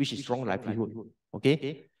 which is wrong livelihood,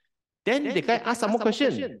 okay? Then the guy asked some more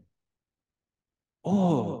question.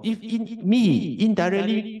 Oh, if me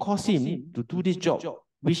indirectly cause him to do this job,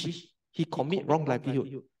 which he commit wrong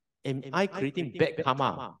livelihood, am I creating bad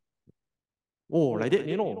karma? Oh, like that,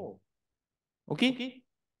 Okay?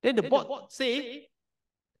 Then the bot say,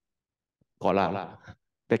 got lah,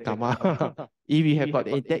 bad karma. If you have got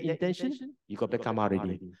that intention, you got bad karma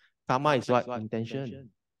already. Karma is what?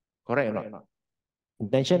 Intention. Correct or not?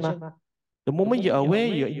 Intention, The moment you're aware,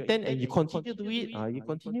 you intend, and you continue to do it, you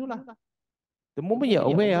continue lah. The moment you're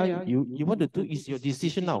aware, you want to do is your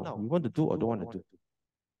decision now. You want to do or don't want to do.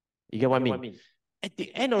 You get what I mean? At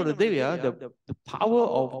the end of the day, the power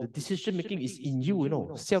of the decision making is in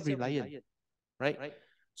you, self-reliant, right?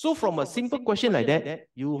 So from a simple question like that,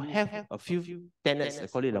 you have a few tenets, I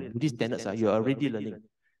call it Buddhist tenets, you're already learning.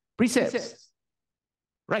 Precepts,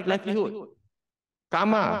 right livelihood,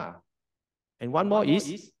 karma, and one more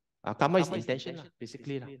is, karma is intention,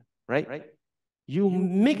 basically, right? You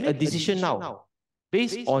make a decision now,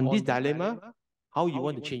 based on this dilemma, how you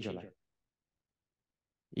want to change your life.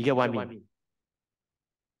 You get what I mean?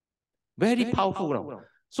 Very powerful now.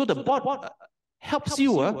 So the bot helps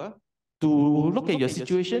you to look at your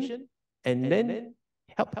situation and then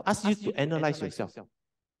ask you to analyze yourself.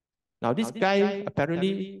 Now this guy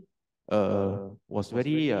apparently was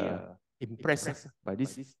very impressed by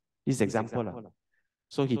this example.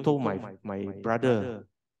 So he told my brother,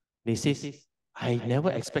 they says, I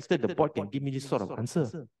never expected the bot can give me this sort of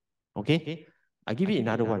answer. Okay, I give you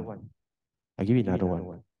another one.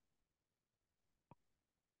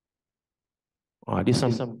 This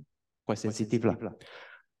is quite sensitive.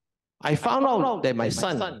 I found out that my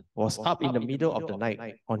son was up in the middle of the night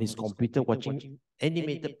on his computer watching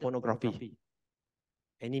animated pornography.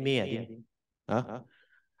 Anime, I think.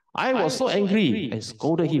 I was so angry and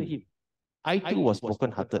scolded him. I too was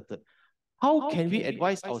broken-hearted. How can we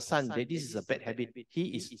advise our son that this is a bad habit?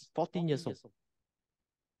 He is 14 years old.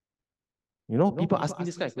 People ask me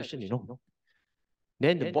this kind of question,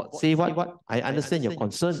 Then the bot say what? I understand your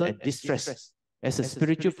concern and distress. As a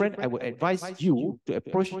spiritual friend, I would advise you to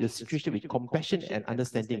approach the situation with compassion and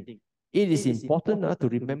understanding. It is important to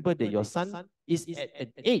remember that your son is at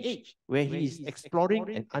an age where he is exploring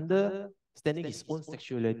and understanding his own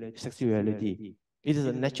sexuality. It is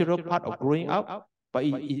a natural part of growing up, but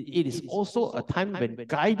it is also a time when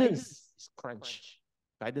guidance is crunched.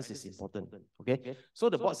 Guidance is important. Okay. So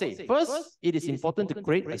the bot says, first, it is important to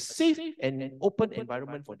create a safe and open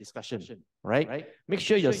environment for discussion. Right? Make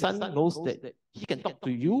sure your son knows that he can talk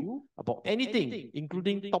to you about anything,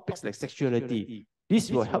 including topics like sexuality.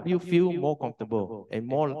 This will help you feel more comfortable and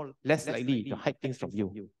less likely to hide things from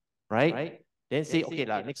you. Right? Then say, okay,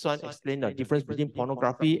 next one, explain the difference between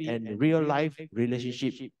pornography and real life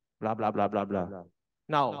relationship. Blah, blah, blah, blah, blah.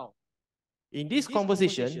 Now, in this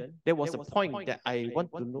conversation, there was a point that I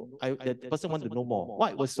want to know, the person wanted to know more.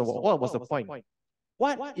 What was the point?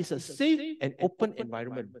 What is a safe and open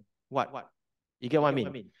environment? What? You get what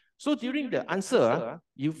I mean? So during the answer,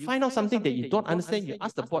 you find out something that you don't understand, you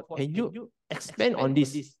ask the bot, can you expand on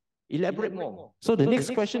this? Elaborate more. So the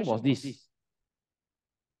next question was this.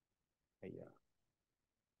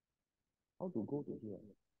 How to go to here?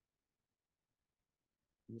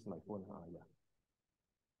 Use my phone, yeah.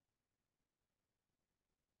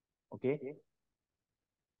 Okay.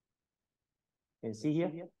 Can you see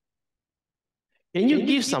here? Can you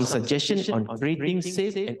give some suggestions on creating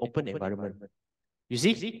safe and open environment? You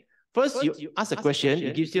see? First, you ask a question,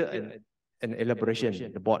 it gives you an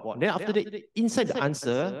elaboration, the bot. Then after that, inside the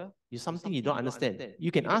answer, is something you don't understand. You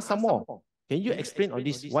can ask some more. Can you explain on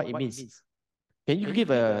this, what it means? Can you give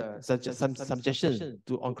some suggestions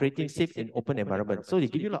on creating safe and open environment? So they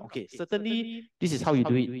give you okay, certainly this is how you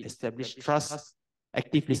do it. Establish trust,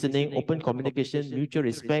 active listening, open communication, mutual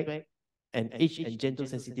respect, and age and gender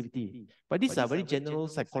sensitivity. But these are very general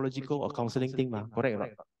psychological or counseling thing, correct or not?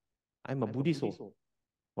 I'm a Buddhist also.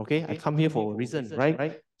 Okay, I come here for a reason,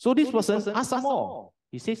 right? So this person asks some more.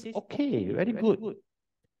 He says, okay, very good.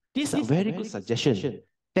 These are very good suggestions.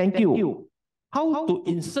 Thank you. How to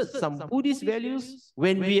insert some Buddhist values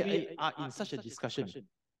when we are in such a discussion?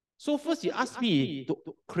 So first you ask me to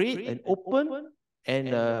create an open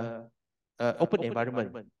and open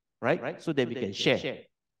environment, right? So that we can share.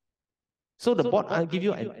 So the bot will give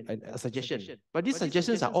you a suggestion. But these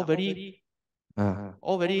suggestions are all very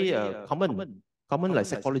common like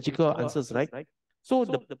psychological answers, right? So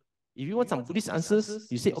if you want some Buddhist answers,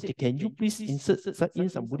 you say, okay, can you please insert in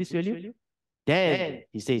some Buddhist value? Then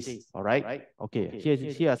he says, all right, okay,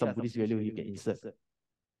 here are some Buddhist values you can insert.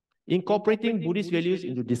 Incorporating Buddhist values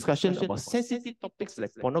into discussion about sensitive topics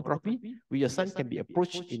like pornography with your son can be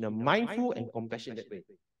approached in a mindful and compassionate way.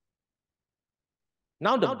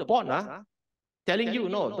 Now the bot telling you,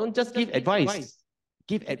 no, don't just give advice.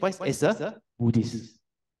 Give advice as a Buddhist.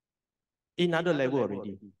 Another level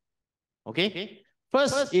already. Okay?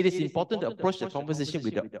 First, it is important to approach the conversation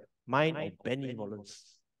with the mind of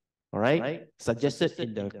benevolence. All right? Suggested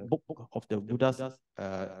in the book of the Buddha's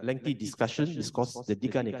lengthy discussion, discourse, the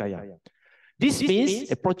Digha Nikaya. This means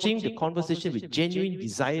approaching the conversation with genuine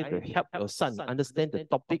desire to help your son understand the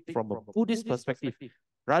topic from a Buddhist perspective,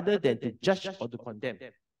 rather than to judge or to condemn.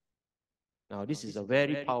 Now, this is a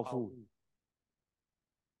very powerful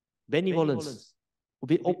benevolence.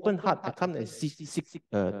 With open heart, I come and seek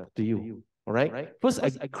to you. All right? First,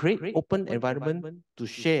 I create open environment to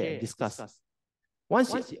share and discuss.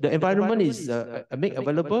 Once the environment is made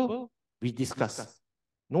available, we discuss.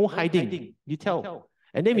 No hiding. You tell.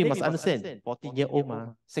 And then we must understand,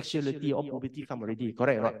 14-year-old, sexuality or puberty come already.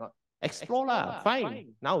 Correct, right? Explore lah,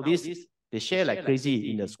 fine. Nowadays, they share like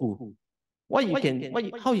crazy in the school. How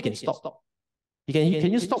you can stop?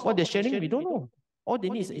 Can you stop what they're sharing? We don't know. All they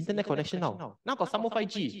need is internet connection now. Now got some more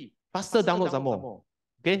 5G. Faster download some more.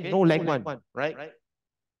 Okay, no lag one, right?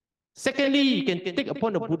 Secondly, you can take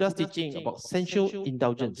upon the Buddha's teaching about sensual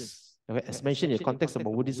indulgence. Okay, as mentioned in the context of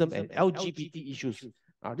Buddhism and LGBT issues.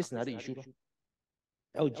 This is another issue.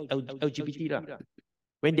 LGBT lah.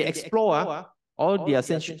 When they explore all their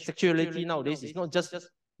sexuality nowadays, it's not just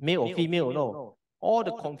male or female, no. All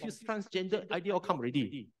the confused transgender idea all come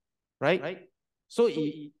already, right? So,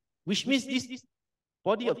 which means this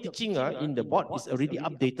body of teaching in the board is already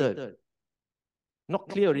updated. Not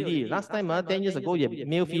clear already. Last time, 10 years ago, you have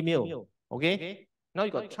male, female. Okay? Now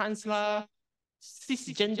you got trans lah,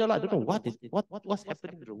 cisgender lah. I don't know what's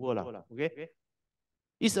happening to the world lah. Okay?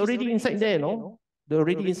 It's already inside there, no? They're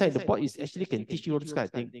already inside. The board is actually can teach you all this kind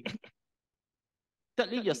of thing.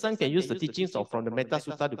 Thirdly, your son can use the teachings from the Metta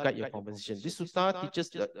Sutta to guide your conversation. This sutta teaches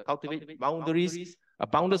to cultivate boundaries, a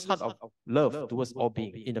boundless heart of love towards all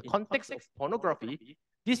beings. In the context of pornography,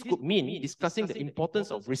 this could mean discussing the importance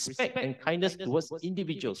of respect and kindness towards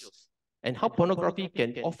individuals, and how pornography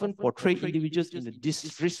can often portray individuals in a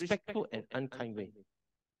disrespectful and unkind way.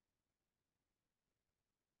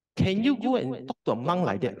 Can you go and talk to a monk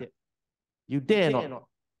like that? You dare not?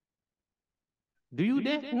 Do you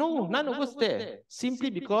dare? No, none of us dare. Simply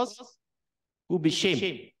because we'll be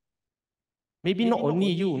shamed. Maybe not only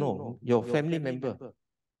you, no, your family member.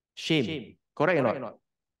 Shame. Correct or not?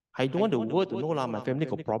 I don't want the world to know my family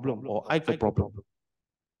got problem or I got problem.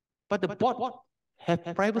 But the board have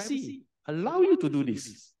privacy. Allow you to do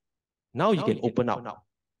this. Now you can open up.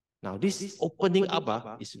 Now this opening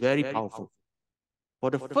up is very powerful. For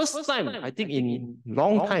the first time, I think in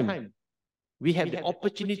long time, we have the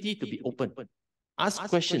opportunity to be open. Ask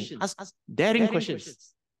questions, ask daring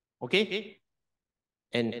questions. Okay?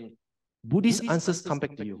 And Buddhist answers come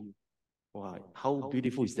back to you. Wow, how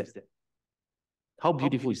beautiful is that? How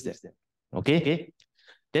beautiful is that? Okay?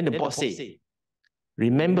 Then the boss say,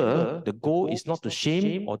 remember, the goal is not to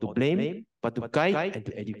shame or to blame, but to guide and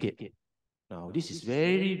to educate. Now, this is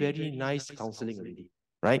very, very nice counseling already,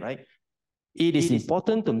 right? It is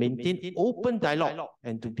important to maintain open dialogue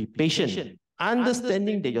and to be patient,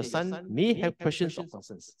 understanding that your son may have questions or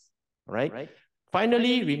concerns. Right?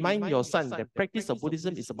 Finally, remind your son that practice of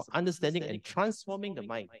Buddhism is about understanding and transforming the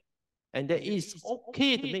mind. And that it is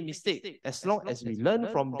okay to make mistakes as long as we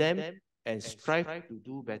learn from them and strive to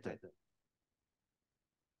do better.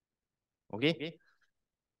 Okay?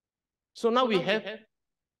 So now we have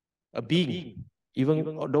a being, even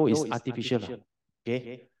though it's artificial.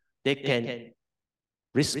 Okay? They can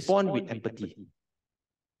respond with empathy.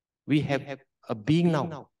 We have a being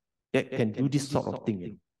now that can do this sort of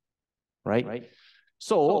thing. Right?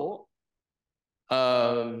 So,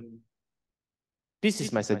 this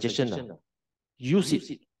is my suggestion. Use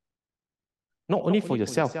it. Not only for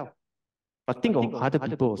yourself, but think of other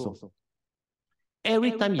people also.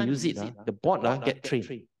 Every time you use it, the bot get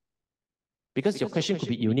trained. Because your question could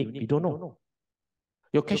be unique. We don't know.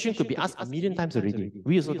 Your question could be asked 1,000,000 times already.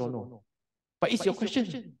 We also don't know. But it's your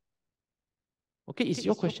question. Okay, it's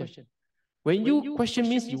your question. When you question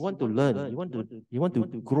means you want to learn, you want to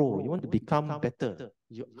grow, you want to become better.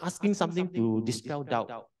 You're asking something to dispel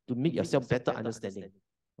doubt, to make yourself better understanding.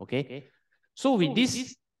 Okay? So with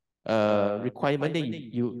this requirement, then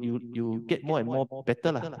you get more and more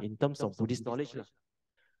better in terms of Buddhist knowledge.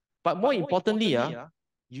 But more importantly,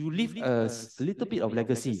 you leave a little bit of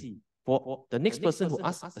legacy for the next person who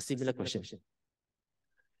asks a similar question.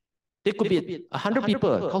 There could be 100 people,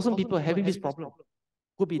 1,000 people having this problem.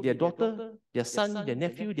 Could be their daughter, their son, their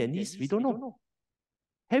nephew, their niece, we don't know.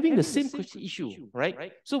 Having the same question issue,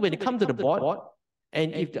 right? So when they come to the board,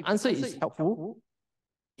 and if the answer is helpful,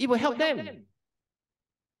 it will help them.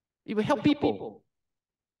 It will help people.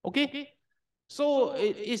 Okay? So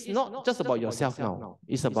it's not just about yourself now.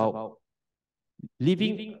 It's about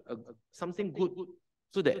living something good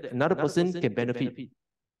so that another person can benefit.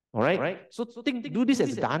 All right? So do this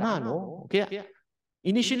as dana, no? Okay?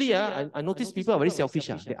 Initially, I noticed people are very selfish.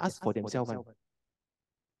 They ask for themselves.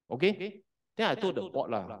 Okay? Then I told the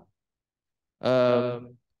board,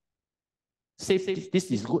 say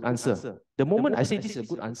this is a good answer. The moment I say this is a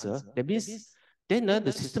good answer, that means Then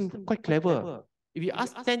the system quite clever. If you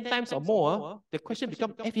ask 10 times or more, the question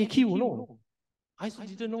becomes FAQ, no. I also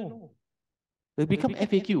didn't know. They become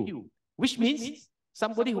FAQ, which means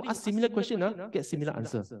somebody who asks similar question gets similar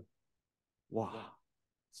answer. Wow,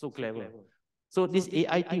 so clever. So this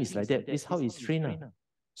AI thing is like that. This is how it's trained.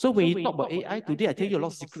 So when you talk about AI today, I tell you a lot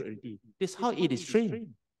of secret already. This is how it is trained.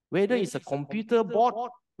 Whether it's a computer bot,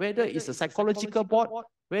 whether it's a psychological bot,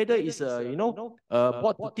 whether it's a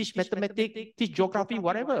bot to teach mathematics, teach geography,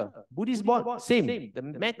 whatever. Buddhist bot, same. The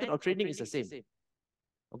method of training is the same.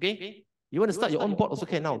 Okay? You want to start your own bot also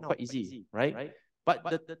can now, quite easy, right? But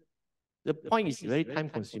the point is very time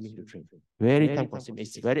consuming to train. Very time consuming.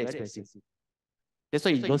 It's very expensive. That's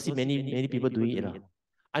why you don't see many people doing it.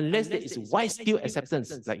 Unless there is wide-scale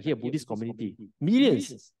acceptance, like here, Buddhist community.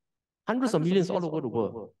 Millions, hundreds of millions all over the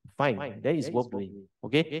world. Fine, then it's worth doing.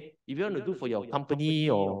 Okay? If you want to do for your company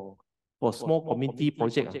or for a small community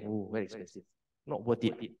project, very expensive. Not worth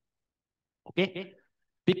it. Okay?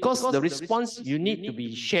 Because the response you need to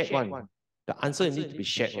be shared one. The answer needs to be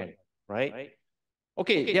shared one. Right?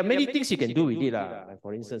 Okay, there are many things you can do with it. Like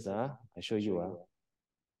for instance, I show you.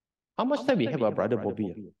 How much time we have our brother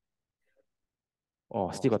Bobby? Oh,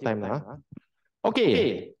 still got time now.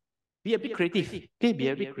 Okay, be a bit creative. Okay, be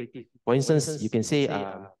a bit creative. For instance, you can say,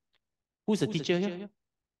 who's a teacher here?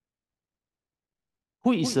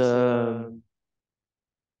 Who is no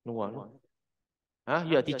one?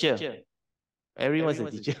 You're a teacher. Everyone's a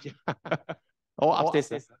teacher. Oh,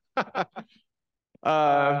 upstairs.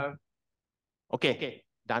 Okay,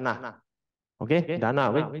 Dana. Okay, Dana.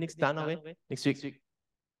 When next Dana? When next week?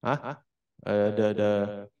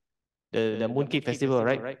 The Mooncake Festival,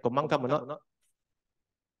 right? Got monk come or not?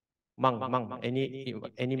 Monk.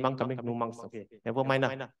 Any monk coming? No monks. Okay, never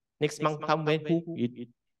mind. Next monk come when? Who?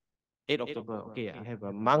 8 October. Okay, I have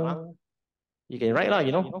a monk. You can write I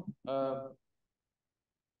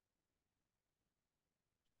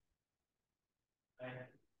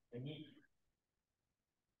need.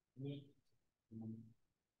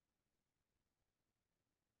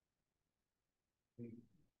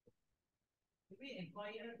 We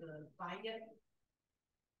inquire the diet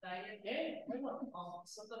of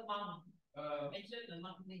certain monk. Mention the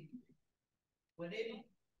monk name.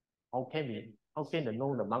 How can they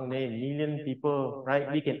know the monk name? Million people,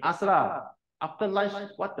 right? We can ask after lunch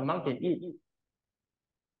what the monk can eat.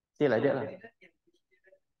 Say like that.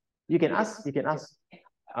 You can ask.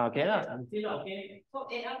 Okay okay. So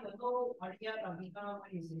AI will know what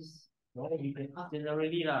is this? No, you can ask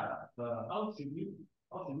generally how should we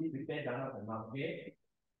prepare dana for monk? Okay.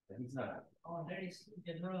 That is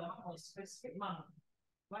general or specific monk.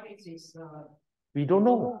 What is this? We don't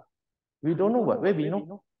know. We don't know what. Where we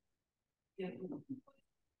know?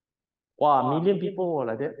 Wow, million people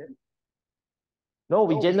like that. No,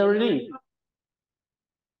 we generally.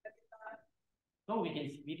 No, we can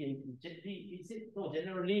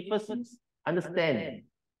generally first understand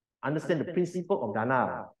the principle of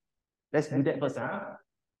dana. Let's do that first.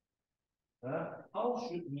 How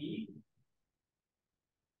should we?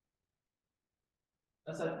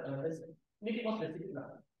 Let's make it more specific.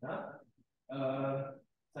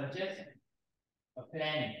 Suggest a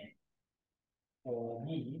plan for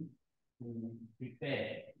me to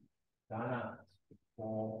prepare dana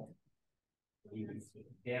for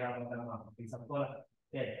example,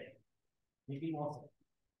 maybe more.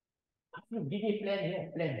 Give me a plan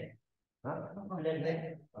here. Plan. A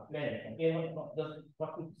plan. Okay, what to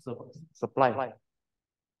supply?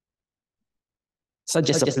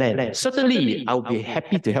 Suggest a plan. Certainly, I'll be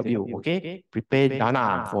happy to help you. Okay, prepare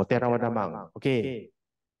dana for Theravada monk. Okay,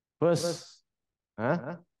 first,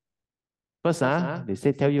 they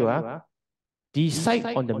say tell you decide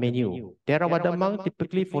on the menu. Theravada monk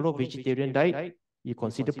typically follow vegetarian diet. You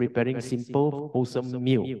consider preparing simple, wholesome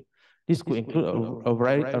meal. This could include a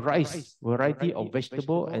rice, variety of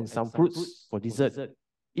vegetable, and some fruits for dessert.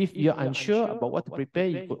 If you're unsure about what to prepare,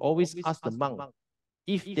 you could always ask the monk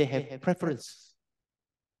if they have preference.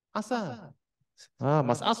 Ask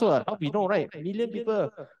must ask how we know, right? Million people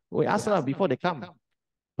we ask before they come.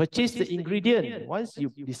 Purchase the ingredient. Once you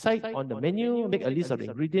decide on the menu, make a list of the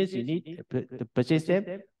ingredients you need to purchase them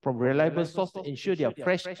from reliable source to ensure they are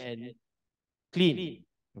fresh and clean.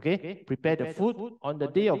 Okay? Prepare the food on the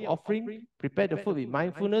day of offering. Prepare the food with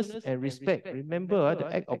mindfulness and respect. Remember,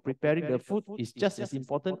 the act of preparing the food is just as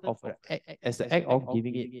important as the act of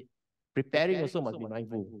giving it. Preparing also must be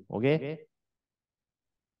mindful. Okay?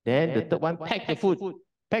 Then the third one, pack the food.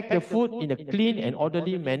 Pack the food in a clean and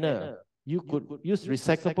orderly manner. You could use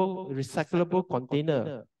recyclable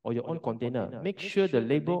container or your own container. Make sure the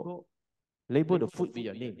label the food with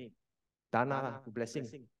your name. Dana, blessing.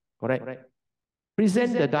 Correct?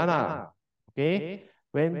 Present the dana. Okay?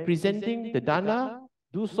 When presenting the dana,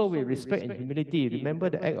 do so with respect and humility. Remember,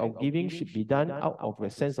 the act of giving should be done out of a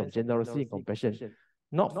sense of generosity and compassion,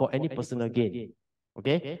 not for any personal gain.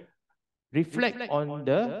 Okay? Reflect on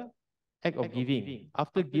the act of giving.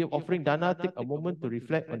 After offering dana, take a moment to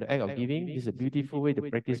reflect on the act of giving. This is a beautiful way to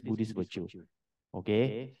practice Buddhist virtue.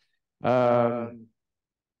 Okay? Now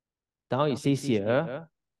it says here,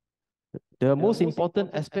 the most important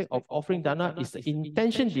aspect of offering dana is the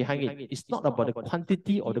intention behind it. It's not about the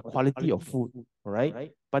quantity or the quality of food, all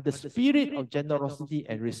right? But the spirit of generosity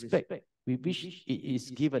and respect with which it is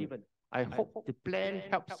given. I hope the plan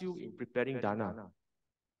helps you in preparing dana.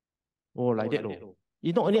 Oh, like that. Oh.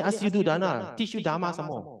 It not only ask you to do dana, teach you dharma some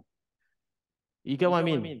more. You get what I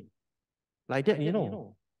mean? Like that, you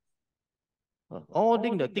know. All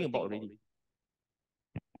thing the thing about already.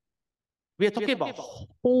 We are talking about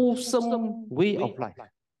wholesome way of life.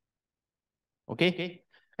 Okay?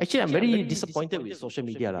 Actually, I'm very disappointed with social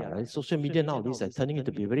media. Right? Social media nowadays are turning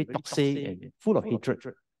into be very toxic and full of hatred.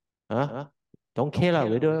 Huh? Don't care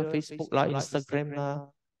whether Facebook Instagram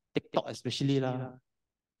TikTok especially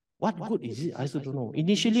What good is it? I also don't know.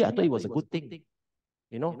 Initially, I thought it was a good thing.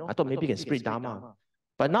 You know, I thought maybe you can spread dharma.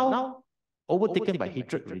 But now, overtaken by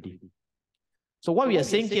hatred already. So what we are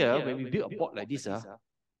saying here, when we build a pot like this,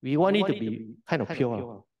 we want it to be kind of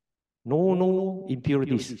pure. No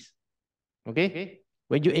impurities. Okay?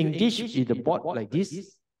 When you engage in the board like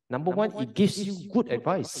this, number one, it gives you good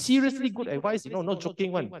advice. Seriously good advice, not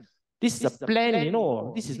joking one. This is a plan,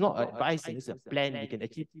 This is not advice, it's a plan. You can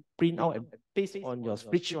actually print out and paste on your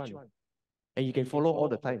fridge one. And you can follow all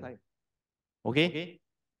the time. Okay?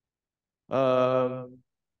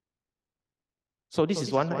 So this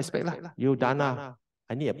is one aspect lah. You dana,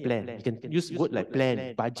 I need a plan. You can use word like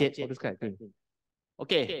plan, budget, all this kind of thing.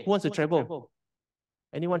 Okay, who wants to travel?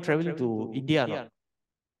 Anyone traveling to India?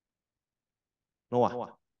 No.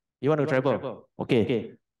 You want to travel?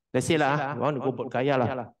 Okay. Let's say you want to go Bodh Gaya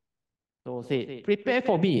lah. So say, prepare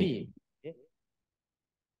for me.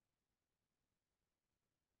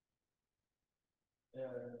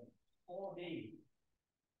 4 days.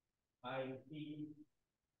 I see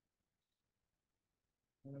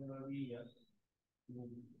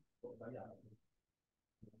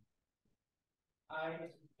I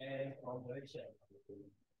am from Malaysia.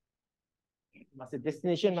 Must have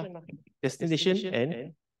destination, destination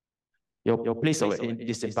and your place of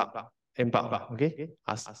embark. Okay,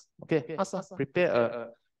 ask. Okay, ask.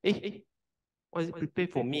 Prepare what is it? Prepare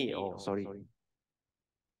for me? Oh, sorry.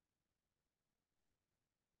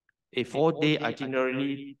 A 4-day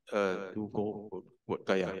itinerary to go Bodh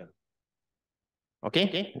Gaya.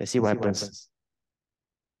 Okay, let's see what happens.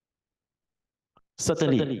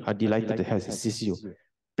 Certainly, I'm delighted to have assist you.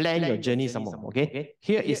 Plan your journey some more. Okay,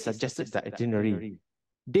 here is suggested the itinerary.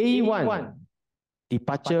 Day 1,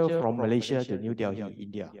 departure from Malaysia to New Delhi,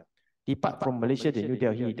 India. Depart from Malaysia to New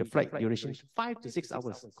Delhi. The flight duration 5 to 6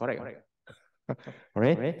 hours. Correct.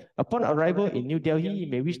 Alright. Upon arrival in New Delhi, you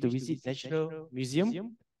may wish to visit National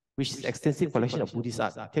Museum, which is extensive collection of Buddhist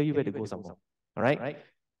art. I'll tell you where to go some more. Alright.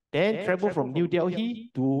 Then travel from New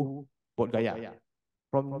Delhi to Bodh Gaya.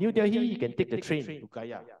 From New Delhi, you can take the train to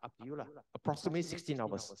Gaya. Up to you lah. Approximately 16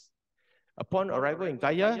 hours. Upon arrival in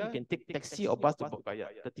Gaya, you can take taxi or bus to Bodh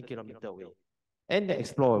Gaya, 30 kilometers away. And then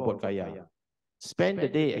explore Bodh Gaya. Spend the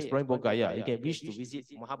day exploring Bodh Gaya. You can wish to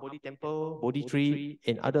visit Mahabodhi Temple, Bodhi Tree,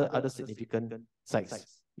 and other significant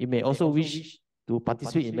sites. You may also wish to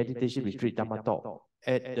participate in meditation retreat Dhamma talk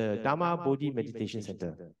at the Dhamma Bodhi Meditation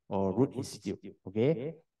Center or Root Institute.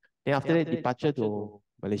 Okay. Then after that, departure to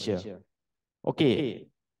Malaysia. Okay.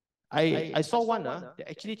 I saw one they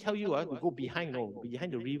actually tell you to go behind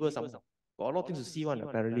the river somewhere. Got a lot of things to see one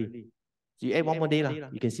apparently. So you add one more day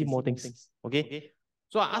you can see more things. Okay.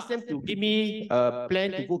 So I asked them to give me a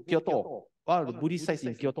plan to go Kyoto. Wow, the Buddhist sites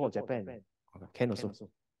in Kyoto, Japan. Can also.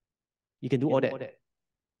 You can do all that.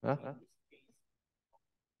 Huh?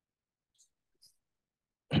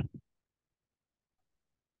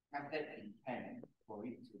 Have that intent for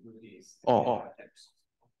it to do this.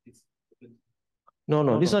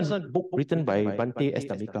 No. This one book written by Bante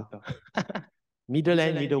Estamika. Middle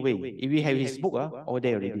and Middle Way. If we have his book, all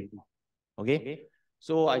there already. Okay?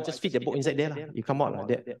 So I just fit the book inside there. You come out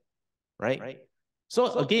like that. Right?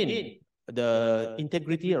 So again, the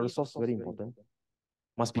integrity of the source is very important.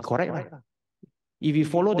 Must be correct. Right? If you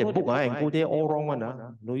follow the book and go there all wrong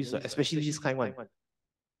one, no use, especially this kind one.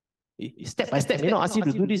 Step by step, ask you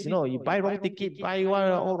to do this, you buy wrong ticket, buy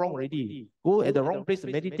one all wrong already. Go at the wrong place to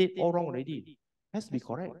meditate, all wrong already. Has to be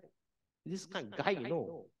correct. This kind of guy,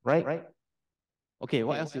 right? Okay,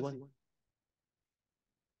 what else do you want?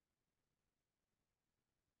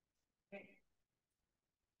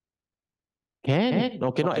 Can?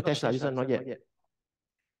 No, cannot attach this one, not yet.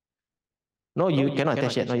 No, you cannot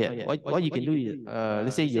attach yet, not yet. What you can do is,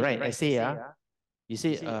 let's say you write an essay, you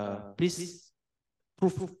say, please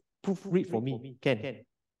proofread for me. Can?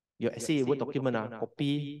 Your essay, Word document,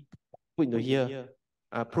 copy, put into here,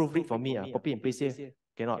 proofread for me, copy and paste here.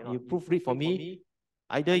 Cannot. You proofread for me.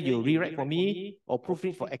 Either you rewrite for me or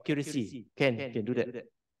proofread for accuracy. Can do that.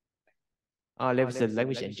 Level the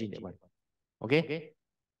language engine, that one. Okay?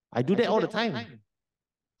 I do that all the time.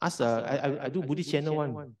 I do Buddhist channel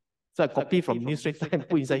one. So I copy from newspaper and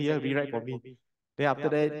put inside here, rewrite for me. Then after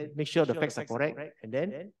that, make sure the facts are correct, and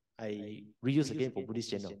then I reuse again for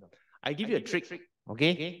Buddhist channel. I give you a trick,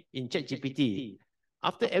 okay? In ChatGPT,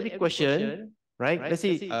 after every question, right? Let's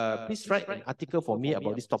say, please write an article for me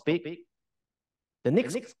about this topic. The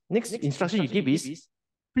next instruction you give is,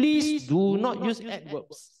 please do not use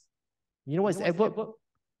adverbs. You know what is adverb?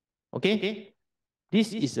 Okay?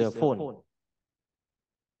 This is a phone.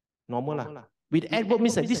 Normal lah. With adverb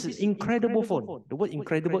means like this is incredible phone. The word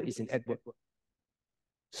incredible is an adverb.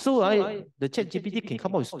 So the ChatGPT can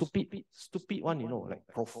come out with stupid one, you know, like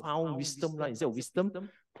profound wisdom, like instead of wisdom,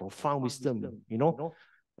 profound wisdom, you know.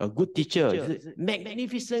 A good teacher,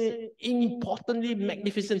 magnificent, importantly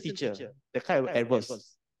magnificent teacher, the kind of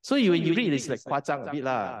adverbs. So when you read, it's like 夸张 a bit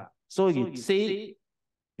lah. So you say,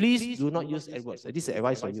 please do not use adverbs. This is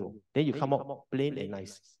advice for you. Then you come out plain and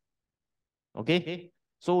nice. Okay?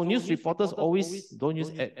 So news reporters always don't use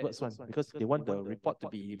adverbs one because they want the report to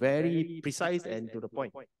be very precise and to the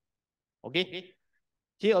point. Okay?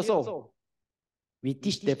 Here also, we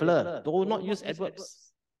teach developer, do not use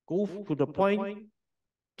adverbs. Go to the point,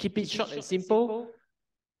 keep it short and simple,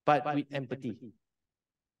 but with empathy.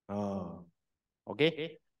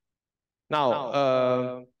 Okay?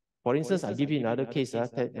 Now, for instance, I'll give you another case,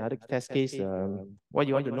 another test case. What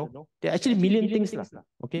you want to know? There are actually a million things,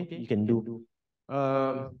 okay, you can do.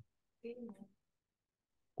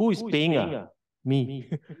 Who is paying? Me.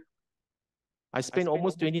 I spent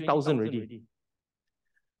almost 20,000 already.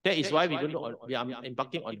 That is why we are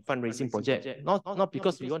embarking on fundraising project. Not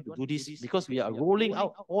because we want to do this, because we are rolling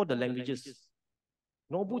out all the languages.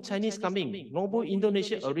 Norbu Chinese coming. Norbu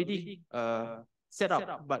Indonesia already set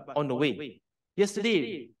up, but on the way.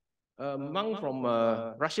 Yesterday, monk from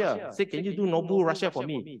Russia said, can you do Norbu Russia for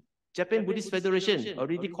me? Japan Buddhist Federation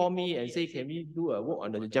already called me and say, can we do a work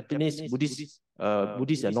on the Japanese Buddhist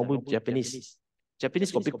and Norbu Japanese?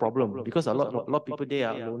 Japanese got big problem because a lot of people there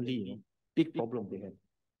are lonely. You know? Big problem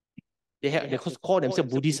they have. They call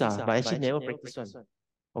themselves Buddhists, but actually never practice one.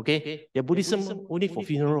 Okay? Their Buddhism only for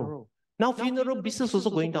funeral. Now funeral business also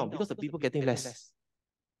going down because the people getting less.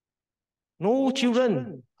 No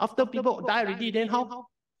children. After people die already, then how?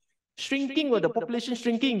 Shrinking, the population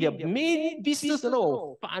shrinking. Their main business, you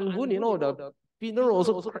know, the funeral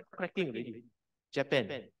also cracking already.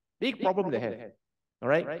 Japan. Big problem they have. All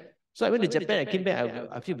right? So I went to Japan, I came back,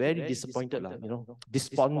 I feel very disappointed, you know,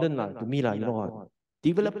 despondent to me, you know.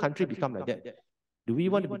 Developed country become like that. Do we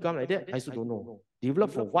want to become like that? I also don't know.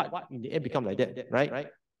 Develop for what? In the end, become like that, right?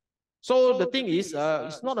 So the thing is,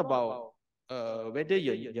 it's not about whether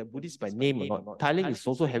you're Buddhist by name or not. Thailand is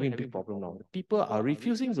also having a big problem now. People are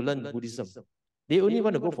refusing to learn Buddhism. They only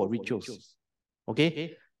want to go for rituals.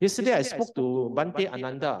 Okay? Yesterday, I spoke to Bhante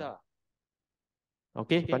Ananda.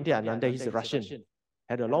 Okay? Bhante Ananda, he's a Russian.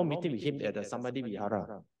 Had a long meeting with him at the Samadhi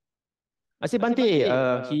Vihara. I said,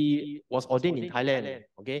 Bhante, he was ordained in Thailand,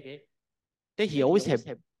 okay? Then he always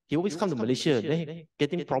come to Malaysia, then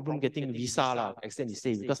getting visa, extend his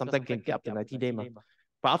stay, because sometimes can get up to 90 days.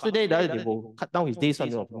 But after that, they will cut down his days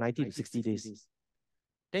from 90 to 60 days.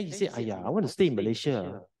 Then he said, I want to stay in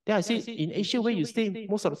Malaysia. Then I said, in Asia, where you stay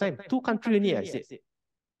most of the time? 2 countries only, I said.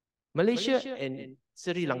 Malaysia and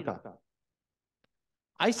Sri Lanka.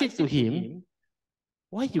 I said to him,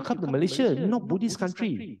 why you come to Malaysia? You're not Buddhist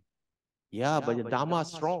country. Yeah, but the Dharma is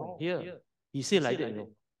strong here. He said like that, you know.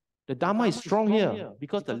 The Dharma is strong here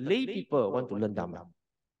because the lay people want to learn Dharma.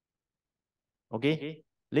 Okay?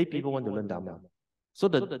 Lay people want to learn Dharma. So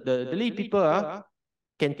the lay people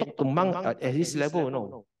can talk to monk at his level, you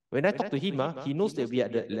know. When I talk to him, he knows that we are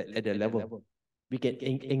at the level. We can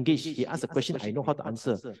engage. He asks a question, I know how to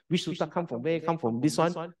answer. Which sutta come from where? Come from this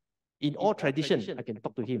one. In all tradition, I can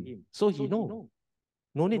talk to him. So he knows.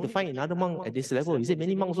 No need to find another monk at this level. He said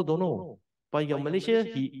many monks also don't know. But in Malaysia,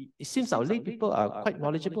 it seems our lay people are quite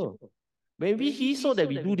knowledgeable. When he saw that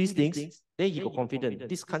we do these things, then he got confident.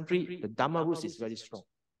 This country, the Dharma roots is very strong.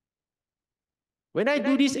 When I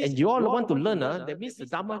do this and you all want to learn, that means the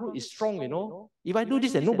Dharma root is strong, you know. If I do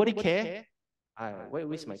this and nobody care, why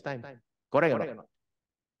waste my time? Correct or not?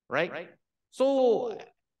 Right? So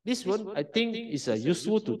this one, I think, is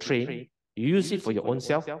useful to train. You use it for your own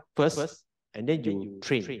self first, and then you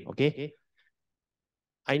train, okay?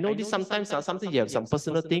 I know this sometimes, sometimes you have some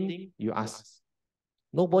personal thing, you ask.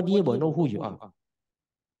 Nobody will know who you are.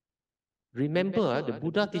 Remember, the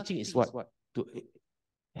Buddha teaching is what? To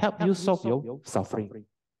help you solve your suffering.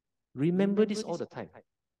 Remember this all the time.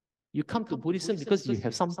 You come to Buddhism because you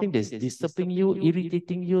have something that's disturbing you,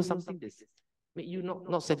 irritating you, something that's make you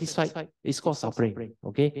not satisfied. It's called suffering,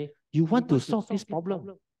 okay? You want to solve this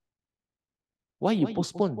problem. Why you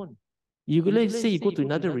postpone? You let's say you go to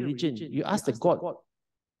another religion, you ask the God,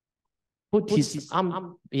 put his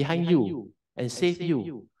arm behind you and save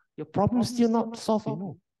you. Your problem still not solved, you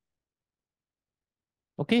know.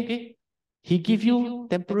 Okay? He give you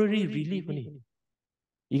temporary relief only.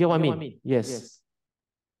 You get what I mean? Yes.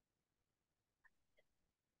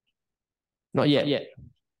 Not yet.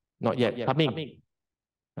 Not yet. Coming.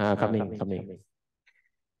 Coming.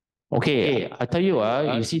 Okay, I tell you,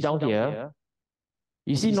 you see down here,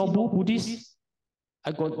 you see Norbu Buddhist?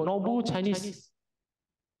 I got Norbu Chinese.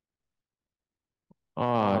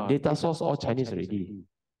 Data source all Chinese already.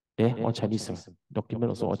 All Chinese. Document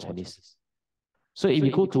also all Chinese. So if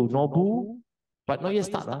you go to Norbu, but not yet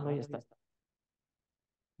start, not yet start.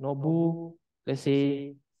 Norbu, let's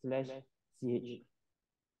say /ch.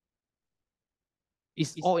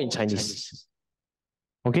 It's all in Chinese.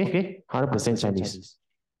 Okay? 100% Chinese.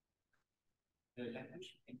 The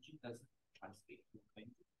language engine doesn't translate to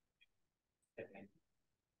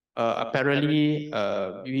apparently,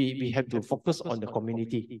 we have to focus on the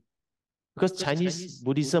community. Because Chinese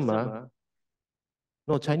Buddhism,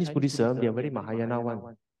 Chinese Buddhism, they are very Mahayana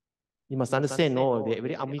one. You must understand, no, they are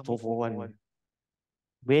very Amitabha one.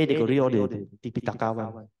 Where they go read all the Tipitaka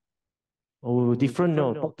one. Oh, different,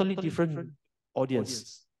 no, totally different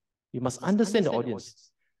audience. You must understand the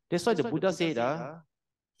audience. That's why the Buddha said,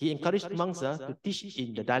 he encouraged monks to teach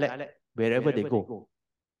in the dialect wherever they go.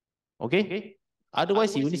 Okay?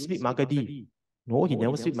 Otherwise, he only speak Magadhi. No, he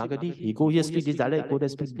never speak Magadhi. He go here speak this dialect, go there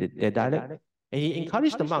speak the dialect. And he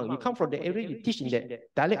encouraged the monk, you come from the area, you teach in the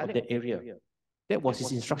dialect of that area. That was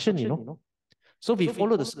his instruction, you know. So we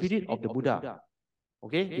follow the spirit of the Buddha.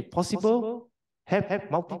 Okay? If possible, have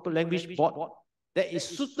multiple language board that is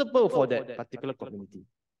suitable for that particular community.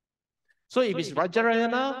 So if it's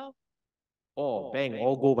Vajrayana, bang,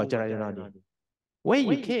 all go Vajrayana. Where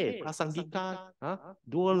you care, Prasangika,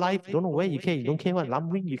 dual life, don't know where you care, you don't care what,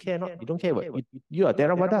 Lamring, you care not, you don't care what, you are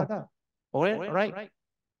Theravada. Alright, right?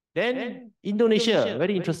 Then Indonesia,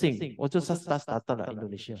 very interesting. Also started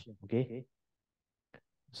Indonesia. Okay.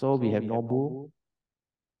 So we have Norbu.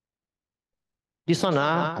 This one,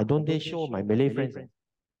 I don't dare show my Malay friends.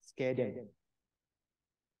 Scare them.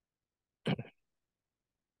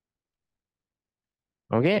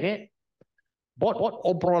 Okay. Bot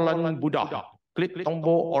obrolan Buddha. Klik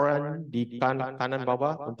tombol orange di kanan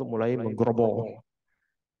bawah untuk mulai menggerobok.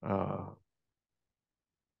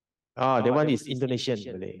 That one is Indonesian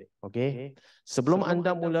Malay. Okay. Sebelum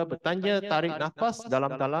Anda mula bertanya, tarik nafas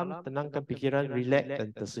dalam-dalam, tenangkan pikiran, relax dan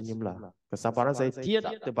tersenyumlah. Kesabaran saya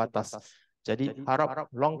tiada terbatas. Jadi harap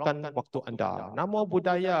luangkan waktu Anda. Nama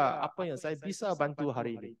budaya apa yang saya bisa bantu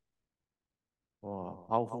hari ini? Wow,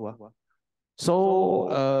 powerful. So,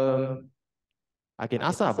 I can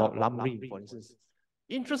ask about Lamring, for instance.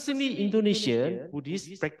 Interestingly, Indonesian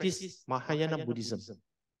Buddhists practice Mahayana Buddhism.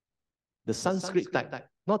 The Sanskrit type,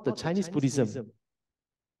 not the Chinese Buddhism.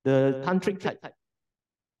 The Tantric type.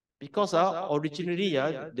 Because originally,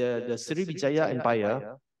 the Sriwijaya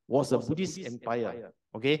Empire was a Buddhist empire.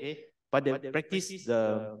 Okay? But they practice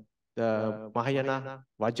the Mahayana,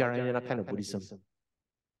 Vajrayana kind of Buddhism.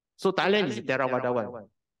 So Thailand is a Theravada one.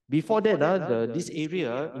 Before that, this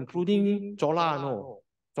area, including Chola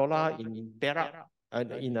in Perak,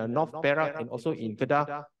 in North Perak, and also in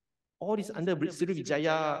Kedah, all this under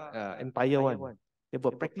Sriwijaya Empire one. They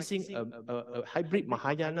were practicing a hybrid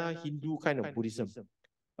Mahayana Hindu kind of Buddhism.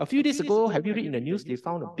 A few days ago, have you read in the news, they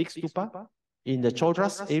found a big stupa in the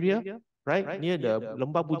Chodras area, right, near the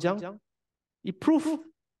Lembah Bujang. It proved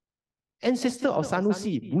ancestor of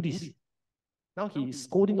Sanusi, Buddhist. Now he's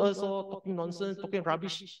scolding us all, talking nonsense, talking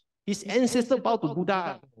rubbish. His ancestor bow to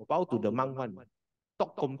Buddha, bow to the monk one.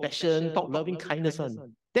 Talk compassion, talk loving kindness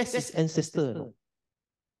one. That's his ancestor.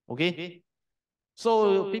 Okay?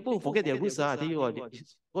 So people who forget their roots, they will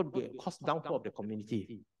cause downfall of the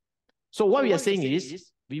community. So what we are saying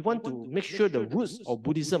is, we want to make sure the roots of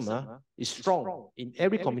Buddhism is strong in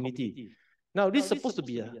every community. Now, this is supposed to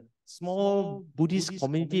be a small Buddhist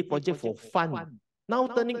community project for fun. Now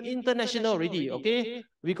turning international already, okay?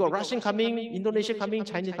 We got Russian coming, Indonesia coming,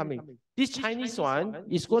 Chinese coming. This Chinese one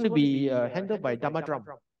is going to be handled by Dhamma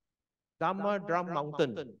Drum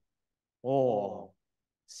Mountain. Oh,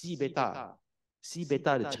 C beta,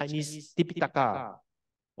 the Chinese Tipitaka.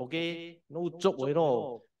 Okay, no joke, you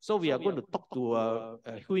know. So we are going to talk to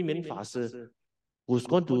Hui Min Fashi, who's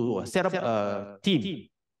going to set up a team,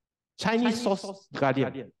 Chinese source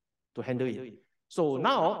guardian, to handle it. So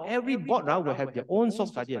now every board now will have their own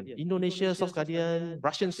source guardian. Indonesia source guardian,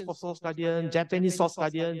 Russian source guardian, Japanese source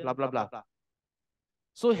guardian, blah, blah, blah.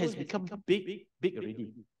 So it has become big already.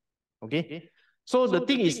 Okay. So the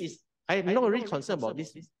thing is, I'm not really concerned about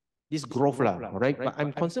this growth, right? But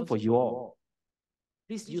I'm concerned for you all.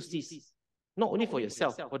 Please use this, not only for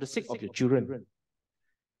yourself, for the sake of your children.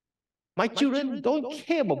 My children don't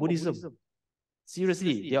care about Buddhism.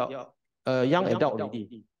 Seriously, they are young adult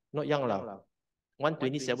already. Not young,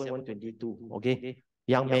 127, 122, okay?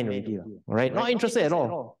 Young man already, all right? Not interested at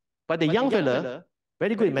all. But the young fella,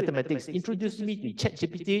 very good in mathematics, introduced me to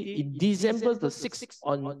ChatGPT in December the 6th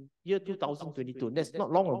on year 2022. That's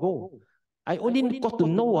not long ago. I only got to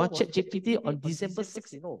know ChatGPT on December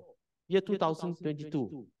 6th, year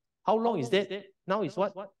 2022. How long is that? Now it's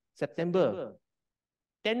what? September.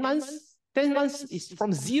 10 months? 10 months is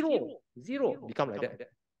from zero become like that.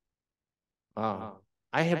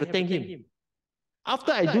 I have to thank him.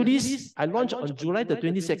 After I do this, I launched on July the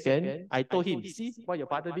 22nd. I told him, see what your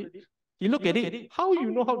father did? He looked at it. How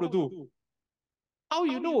you know how to do? How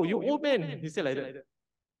you know? You old man. He said like that.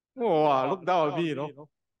 Oh, look down at me,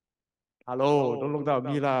 Hello, don't look down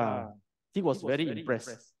at me, lah. He was very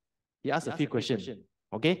impressed. He asked a few questions.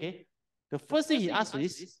 Okay? The first thing he asked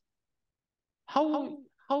is, how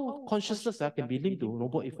consciousness can be linked to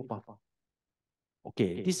Noble Eightfold Path?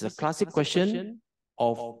 Okay, this is a classic question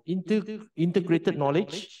of integrated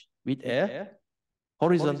knowledge with a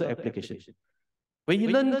horizontal application. When you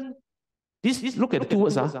learn this, look at the two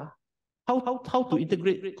words. How to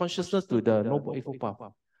integrate consciousness to the Noble Eightfold Path.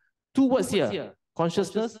 Two words here.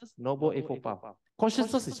 Consciousness, Noble Eightfold Path.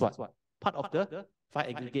 Consciousness is what? Part of the five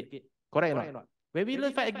aggregate. Correct or not? When we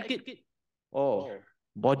learn five aggregate,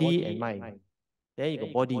 body and mind. Then you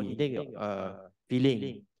got body, then you got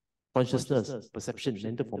feeling, consciousness, perception,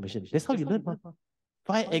 mental formation. That's how you learn.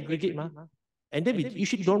 Five aggregate. And then we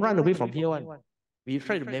usually don't run away from here one. We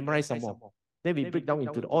try to memorize some more. Then we break down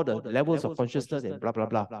into all the levels of consciousness and blah, blah,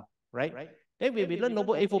 blah. Right? Then when we learn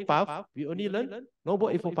Noble Eightfold Path, we only learn Noble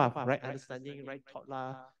Eightfold Path, right understanding, right thought,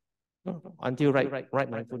 until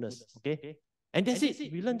right mindfulness. Okay? And that's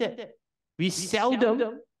it. We learn that. We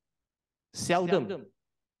seldom,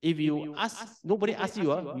 if you ask, nobody asks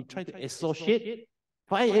you, we try to associate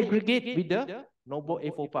five aggregate with the Noble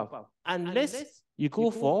Eightfold Path. Unless you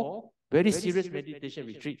go for very serious meditation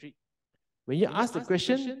retreat. When you ask the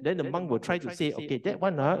question, then the monk will try to say, okay, that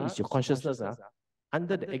one is your consciousness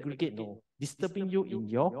under the aggregate, disturbing you in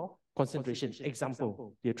your concentration.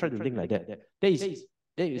 Example, they try to link like that. That is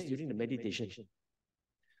during the meditation.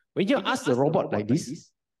 When you ask the robot like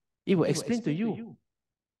this, it will explain to you,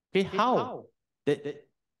 okay, how the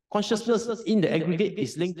consciousness in the aggregate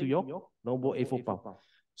is linked to your Noble Eightfold Path.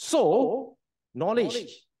 So,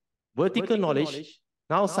 knowledge, vertical knowledge,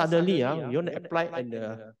 now suddenly you want to apply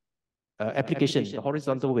an application, the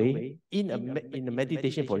horizontal way, in a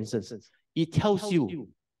meditation, for instance. It tells you,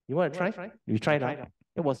 you want to try? You try that.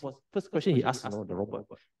 It was first question he asked, the robot,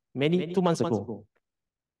 2 months ago.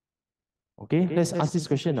 Okay, let's ask this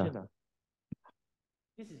question.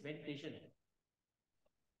 This is meditation.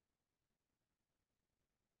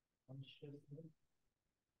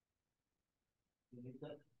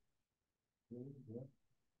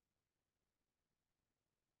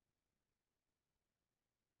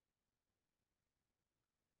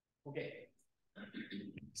 Okay.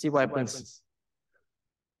 See what happens.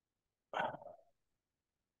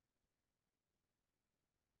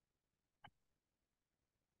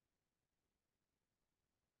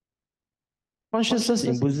 Consciousness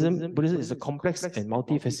in Buddhism is a complex and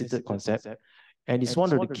multifaceted concept, and it's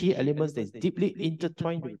one of the key elements that is deeply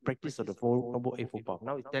intertwined with the practice of the Noble Eightfold Path.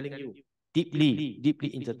 Now it's telling you,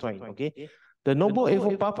 deeply intertwined, okay? The Noble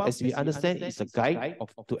Eightfold Path, as we understand, is a guide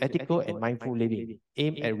to ethical and mindful living,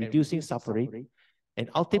 aimed at reducing suffering and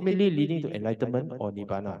ultimately leading to enlightenment or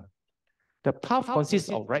nibbana. The path consists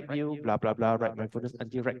of right view, blah, blah, blah, right mindfulness,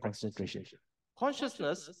 until right concentration.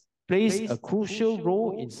 Consciousness plays a crucial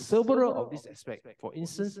role in several of these aspects. For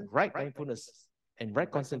instance, right mindfulness and right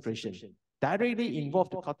concentration directly involve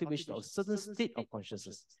the cultivation of a certain state of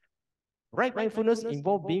consciousness. Right mindfulness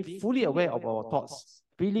involves being fully aware of our thoughts,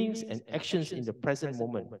 feelings, and actions in the present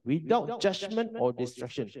moment without judgment or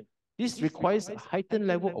distraction. This requires a heightened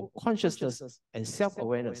level of consciousness and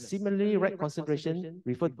self-awareness. Similarly, right concentration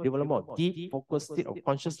refers to development of deep, focused state of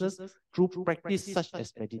consciousness through practice such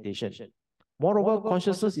as meditation. Moreover,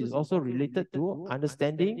 consciousness is also related to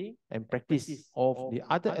understanding and practice of the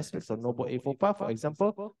other aspects of Noble Eightfold Path. For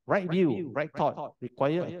example, right view, right thought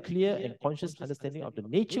require a clear and conscious understanding of the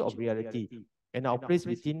nature of reality and our place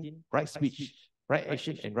within right speech, right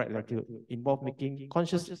action, and right attitude, involve making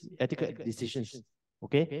conscious ethical decisions.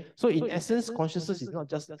 Okay, so in essence, consciousness is not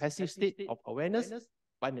just a passive state of awareness,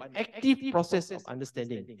 but an active process of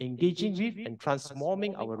understanding, engaging with, and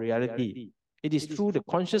transforming our reality. It is through the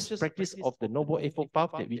conscious practice of the Noble Eightfold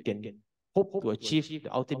Path that we can hope to achieve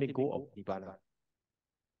the ultimate goal of Nibbana.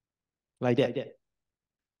 Like that.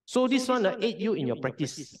 So this one will aid you in your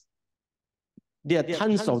practice. There are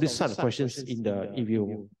tons of this kind of questions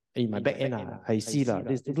in my back end. I see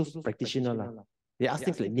those practitioners. They ask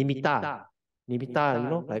things like nimitta. Nimitta, you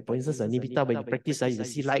know, like for instance, a nimitta when you practice, you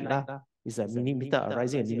see light it's a nimitta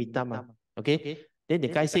arising a nimitta. Okay? Then the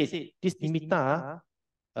guy said, this nimitta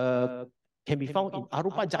can be found in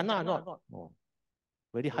arupa jhana or not? Oh,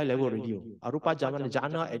 very high level already. Arupa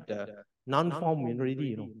jhana at the non-form already,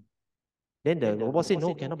 you know. Then the robot said,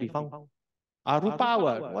 no, cannot be found. Arupa,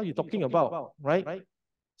 what are you talking about? Right?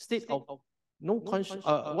 State of no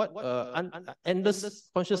endless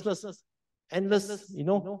consciousness, endless, you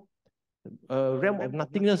know, realm of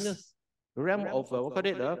nothingness, realm of what call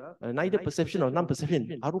it? Neither perception or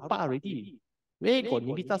non-perception. Arupa already. Where got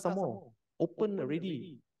nimitta some more? Open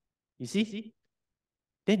already. You see?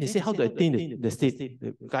 Then they say, how to attain the state?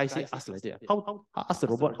 The guy say, ask like that. Ask the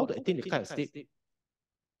robot, how to attain the kind of state?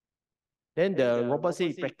 Then the robot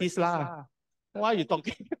say, practice lah. Why are you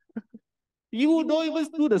talking? You don't even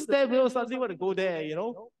do the step, you know, suddenly want to go there, you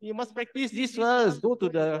know? You must practice this first. Go to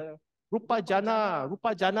the Rupa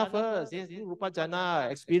Jhana first. Yes, Rupa Jhana.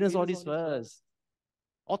 Experience all this first.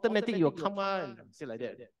 Automatically you'll come on. Say like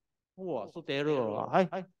that. Oh, so terrible. I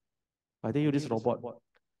tell you, this robot.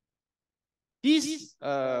 This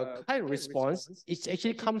kind of response, it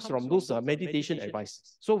actually comes from those meditation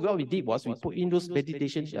advice. So what we did was we put in those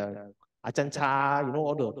meditation, Ajahn Chah, you know,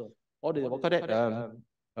 all the what call that,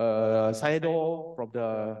 Sayadaw from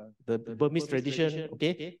the Burmese tradition.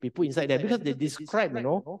 Okay, we put inside there because they describe, you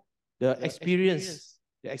know, the experience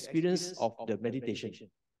of the meditation.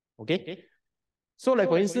 Okay, so like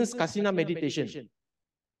for instance, Kasina meditation.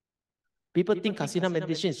 People think Kasina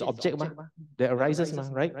meditation is object that arises,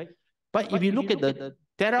 right? But if you look at the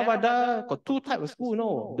Theravada, got two types of school, you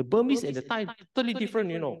know, the Burmese and the Thai, totally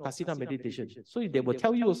different, you know, Kasina meditation. So they will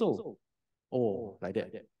tell you also, oh, like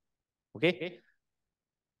that. Okay.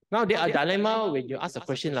 Now there are dilemma when you ask a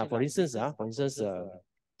question, for instance,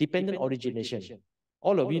 dependent origination.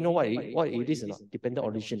 All of you know what it is, dependent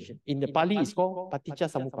origination. In the Pali, it's called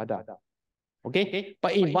Paticca Samuppada. Okay,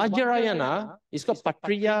 but in Vajrayana, it's called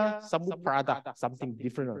Patriya Samuprada, something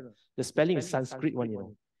different. The spelling is Sanskrit one, you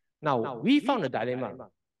know. Now, we found a dilemma.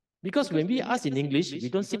 Because when we ask in English, we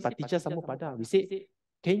don't say Paticca Samuppada. We say,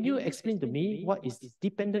 can you explain to me what is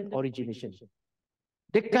dependent origination?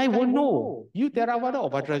 That guy won't know. You Theravada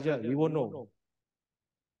or Vajrayana, we won't know.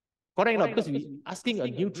 Correct, no? Because we're asking a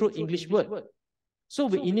neutral English word. So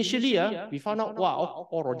we initially, we found out, wow,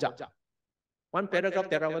 all rojak. One paragraph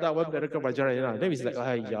Theravada, one paragraph Vajrayana. Then it's like,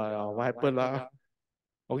 what happened lah?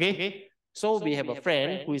 Okay? So we have a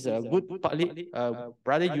friend who is a good Pali,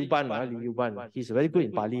 brother Yuban. He's very good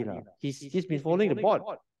in Pali. He's been following the board.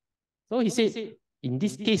 So he said, in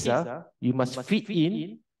this case, you must fit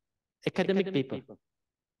in academic paper.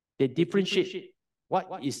 They differentiate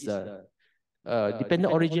what is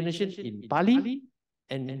dependent origination in Pali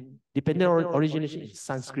and dependent origination in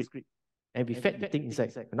Sanskrit. And we fed the thing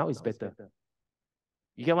inside. Now it's better.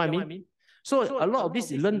 You get what I mean? So a lot of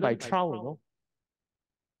this is learned by trial, you know.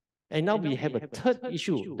 And now we have a third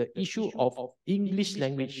issue, the issue of English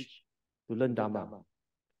language to learn Dharma.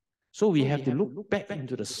 So we have to look back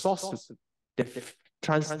into the source that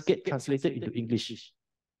get translated into English.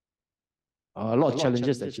 A lot of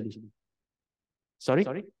challenges actually. Sorry?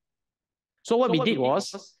 So what we did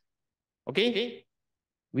was, okay,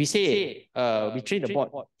 we say, we train the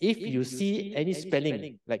board. If you see any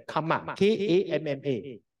spelling like Kamma,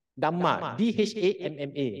 K-A-M-M-A, Dhamma,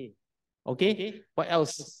 D-H-A-M-M-A, okay, what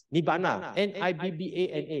else? Nibbana,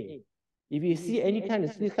 N-I-B-B-A-N-A. If you see any kind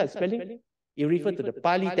of spelling, you refer to the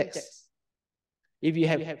Pali text. If you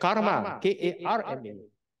have Karma, K-A-R-M-A,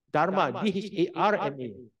 Dharma,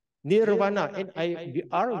 D-H-A-R-M-A, Nirvana,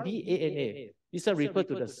 N-I-R-V-A-N-A, these are referred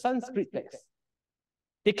to the Sanskrit text.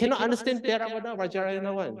 They cannot understand Theravada,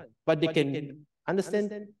 Vajrayana one, but they can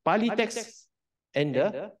understand Pali text and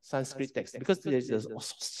the Sanskrit text because there's a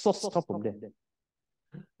source from there.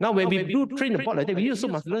 Now, when we do train the board like that, we also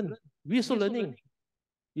must learn. We also learning.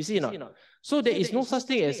 You see not? So there is no such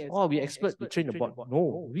thing as, oh, we expert to train the bot.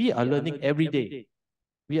 No, we are learning every day.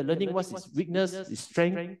 We are learning what's its weakness, its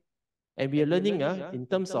strength, and we are learning in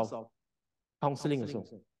terms of counseling also.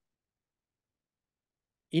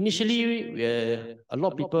 Initially, a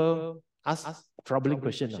lot of people ask troubling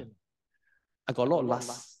questions. I got a lot of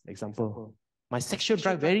lust, example. My sexual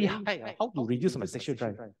drive very high. How to reduce my sexual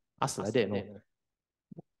drive? Ask like that, no?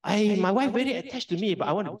 My wife very attached to me, but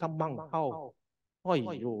I want to become monk. How? Oh,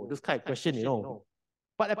 yo, this kind of question, you know.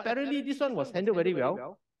 But apparently this one was handled very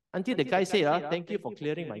well until the guy said, thank you for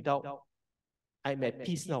clearing my doubt. I'm at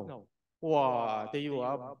peace now. Wow, tell you,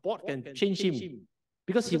 bot can change him.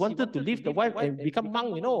 Because he wanted to leave the wife and become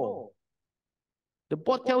monk, you know. The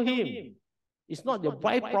bot tell him, it's not your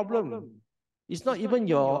wife problem. It's not even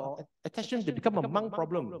your attachment to become a monk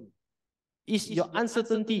problem. It's your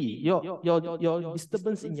uncertainty, your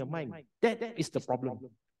disturbance in your mind. That is the problem.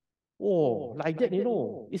 Oh, like that, you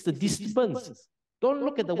know, it's the disturbance. Don't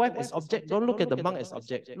look at the wife as object. Don't look at the monk as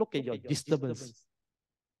object. Look at your disturbance.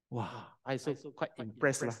 Wow, I so quite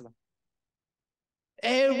impressed.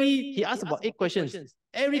 He asked about 8 questions.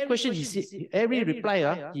 Every question he said, every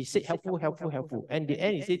reply, he said helpful, helpful, helpful. And the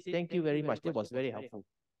end, he said, thank you very much. That was very helpful.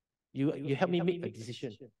 You helped me make a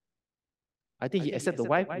decision. I think he accepted the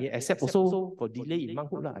wife. He accepted also for delay in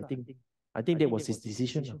monkhood. I think that was his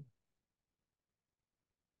decision.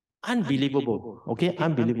 Unbelievable. Okay,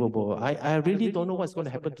 unbelievable. I really don't know what's going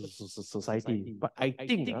to happen to society. But I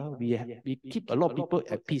think we keep a lot of people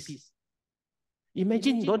at peace.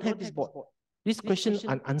 Imagine you don't have this board. This question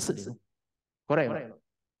unanswered. Correct. Right?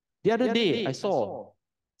 The other day, I saw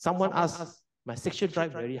someone ask, my sexual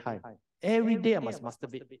drive very high. Every day I must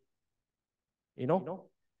masturbate. You know?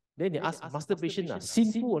 Then they ask, masturbation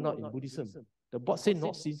sinful or not in Buddhism? The board said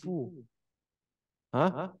not sinful.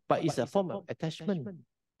 But it's a form of attachment.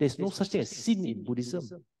 There's no such thing as sin in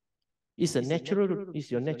Buddhism. It's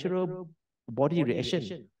your natural body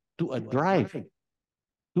reaction to a drive,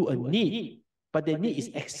 to a need. But the need is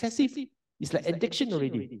excessive. It's like addiction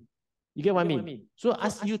already. You get what I mean? So I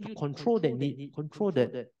ask you to control that need, control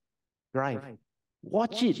that drive.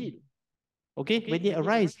 Watch it. Okay? When it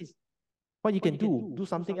arises, what you can do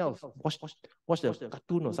something else. Watch the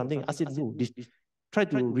cartoon or something. Ask it to do. Try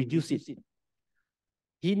to reduce it.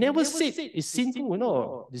 He never said it's sinful, you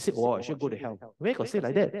know. They say, oh, I should go to hell. Where can say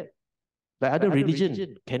like that? Like other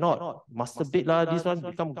religion, cannot masturbate lah, this one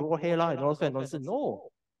become grow hair lah, and all that nonsense.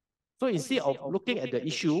 No. So instead of looking at the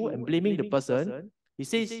issue and blaming the person, he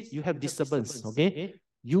says you have disturbance, okay?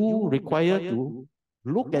 You require to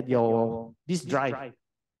look at this drive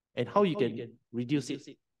and how you can reduce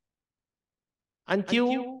it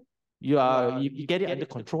until you get it under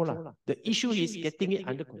control lah. The issue is getting it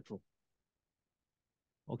under control.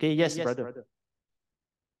 Okay, yes, brother.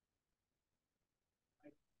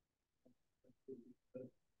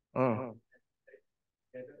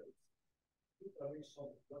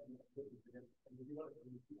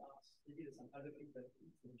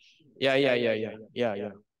 Yeah. Yeah.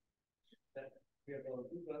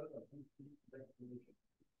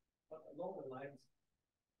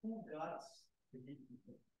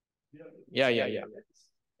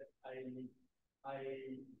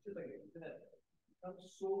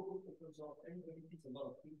 So everybody thinks a lot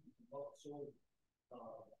of things, not so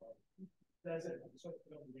pleasant, so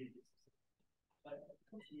but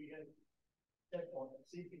because we have Chatbot,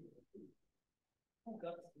 same thing.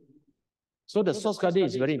 So the source guardian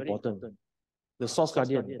is very important. The source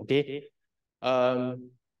guardian, okay.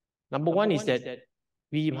 Number one is that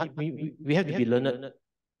we have to be learned.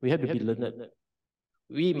 We have to be learned.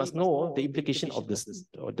 We must know the implication of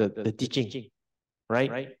the teaching,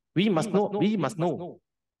 right? We must know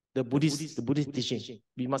the Buddhist teaching.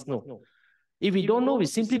 We must know. If we don't know, we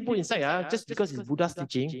simply put inside, just because it's Buddha's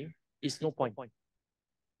teaching, it's no point.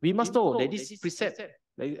 We must know that this precept,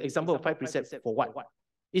 like example of 5 precepts, for what?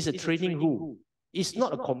 It's a training rule. It's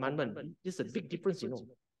not a commandment. It's a big difference, you know.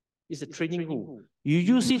 It's a training rule. You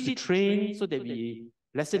use it to train so that we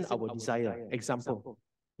lessen our desire. Example.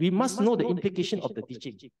 We must know the implication of the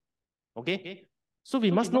teaching. Okay? So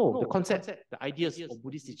we must know the concept, the ideas of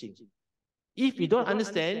Buddhist teaching. If we don't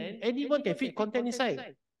understand, anyone can fit content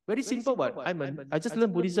inside. Very simple, but I just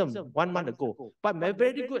learned Buddhism 1 month ago. But I'm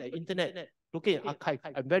very good at internet, looking at archive.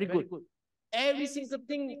 I'm very good. Every single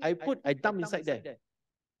thing I dump inside there.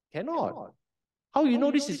 Cannot. How you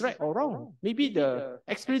know this is right or wrong? Maybe the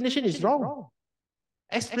explanation is wrong.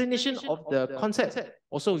 Explanation of the concept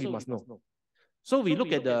also we must know. So we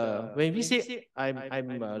look at when we say I'm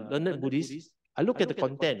a learned Buddhist, I look at the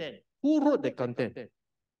content. Who wrote the content?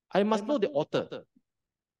 I must know the author.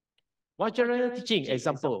 Vajrayana teaching,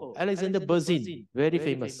 example, Alexander Berzin, very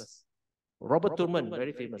famous. Robert Turman,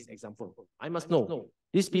 very famous example. I must know.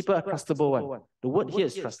 These people are trustable one. The word here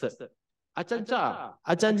is trusted. Ajahn Chah,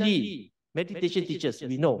 Ajahn Lee, meditation teachers,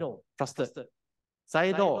 we know, trusted.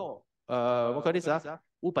 Sayadaw, what call this?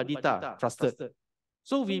 Upadita, trusted.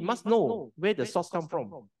 So we must know where the source come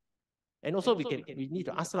from. And also we need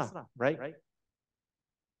to ask, right?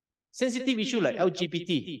 Sensitive issue like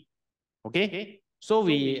LGBT. Okay? So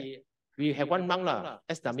we have one monk,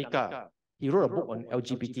 S. Damika. He wrote a book on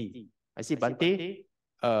LGBT. I say, Bante,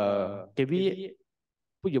 can we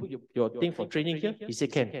put your thing for training here? He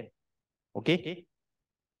said, can. Okay?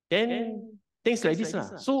 Then things like this.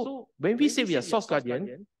 So when we say we are source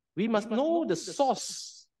guardian, we must know the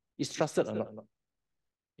source is trusted or not.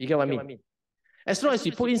 You get what I mean? As long as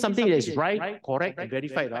you put in something that is right, correct, and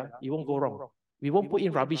verified, it won't go wrong. We won't put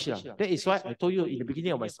in rubbish. That is why I told you in the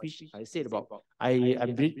beginning of my speech, I said about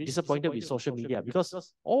I'm disappointed with social media because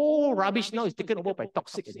all rubbish now is taken over by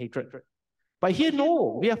toxic and hatred. But here,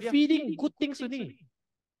 no, we are feeding good things only.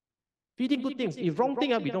 Feeding good things. If wrong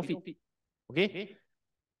thing, we don't feed. Okay?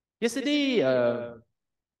 Yesterday,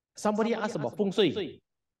 somebody asked about Feng Shui.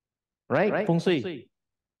 Right? Feng Shui.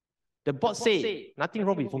 The bot say nothing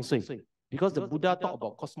wrong with Feng Shui. Because the Buddha talked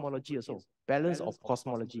about cosmology also. Balance of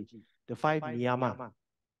cosmology. The 5 niyama.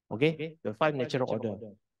 Okay? The 5 natural order.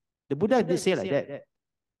 The Buddha did say like that.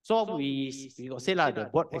 So we got say the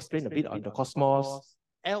bot explained a bit on the cosmos.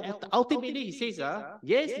 Ultimately, he says,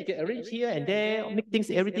 yes, you can arrange here and there, make things,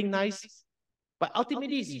 everything nice. But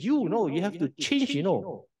ultimately, it's you have to change,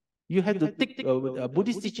 You have to take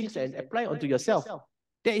Buddhist teachings and apply onto yourself.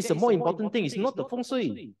 That is the more important thing. It's not the Feng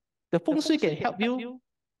Shui. The Feng Shui can help you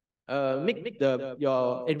make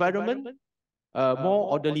your environment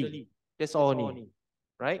more orderly. That's all only.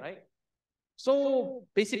 Right? So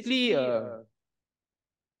basically, I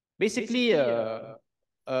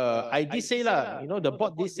did say the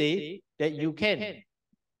bot did say that you can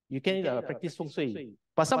practice Feng Shui.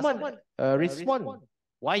 But someone respond,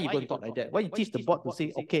 why you going to talk like that? Why you teach the bot to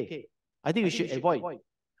say, okay, I think we should avoid.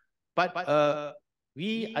 But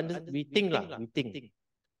we think,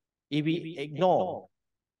 if we ignore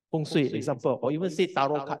Feng Shui example, or even say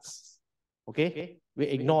tarot cards, okay, we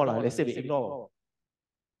ignore, let's say we ignore.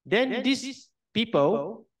 Then these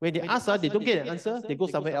people, when they ask, they don't get an answer, they go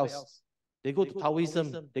somewhere else. They go to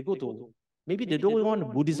Taoism, they go to, maybe they don't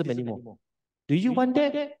want Buddhism anymore. Do you want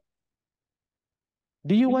that?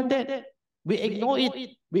 Do you want that? We ignore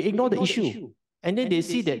it. We ignore the issue. And then they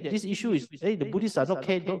see that this issue is, hey, the Buddhists are not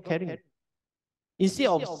caring. Instead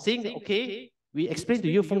of saying, okay, we explain to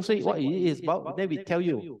you Feng Shui what it is about, then we tell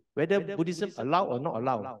you whether Buddhism allow or not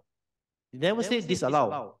allow. We never say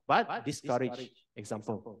disallow, but discourage,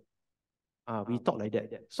 example. We talk like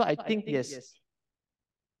that. So I think, yes.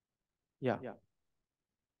 Yeah.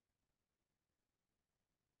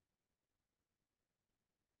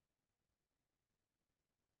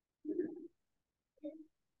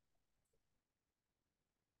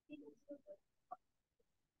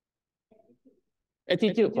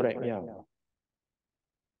 Attitude, correct, yeah.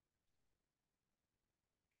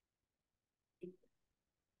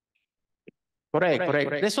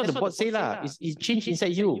 Correct. That's what the bot say It's change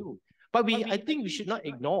inside you. But I think we should not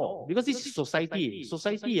ignore, because this is society.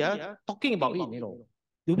 Society, talking about it,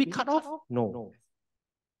 Do we cut off? No.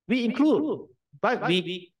 We include, but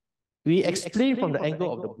we explain from the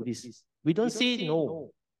angle of the Buddhists. We don't say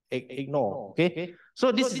no, ignore. Okay.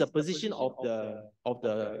 So this is the position of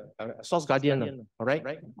the source guardian. All right.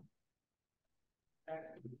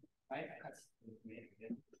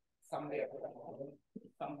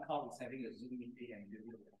 Somehow it's having a Zoom meeting and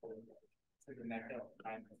it's a matter of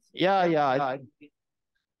time. Yeah.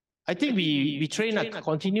 I think we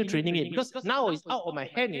continue training it, because now it's out of my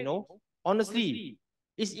hand, Honestly,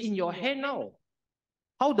 it's in your hand now.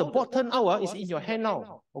 How the bot turn out is in your hand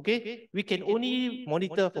now. Okay? We can only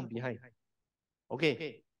monitor from behind.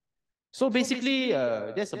 Okay. So basically,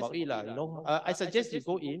 that's about it, I suggest you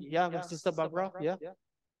go in. Yeah, Sister Barbara. Yeah.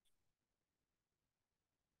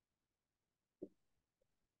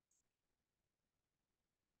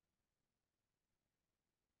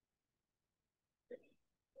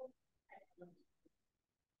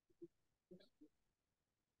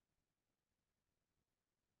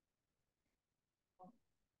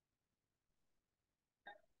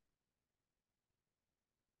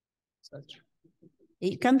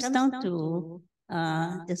 It comes down to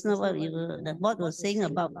just now what the bot was saying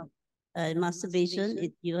about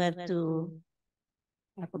masturbation. You have to.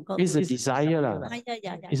 I forgot. It's a desire,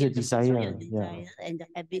 Yeah. It's a desire. Yeah. And the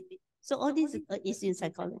habit So all this is in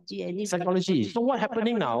psychology. And Psychology. So what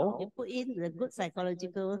happening now? You put in the good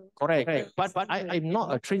psychological. Correct. But I'm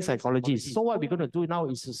not a trained psychologist. So what we're going to do now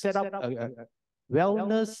is to set up a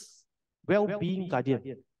wellness, well-being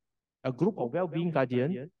guardian. A group of well-being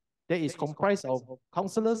guardian that is comprised of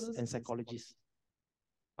counselors and psychologists.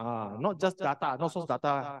 Not just data, not source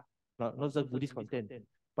data, not just Buddhist content.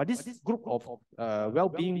 But this group of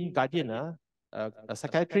well-being guardian,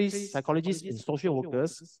 psychiatrists, psychologists, and social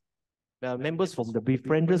workers, members from the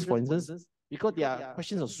befrienders, for instance, because there are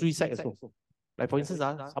questions of suicide as well. Like for instance,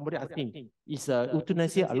 somebody asked me, is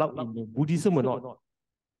euthanasia allowed in Buddhism or not?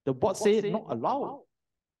 The board said not allowed.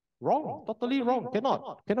 Wrong, totally wrong.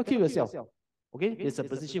 Cannot kill yourself. Okay, there's a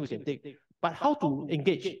position we can take. But how to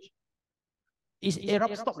engage? Is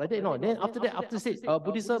Arab stop like that? No. Then after say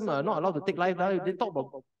Buddhism not allowed to take life. They talk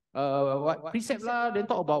about what precept lah. Then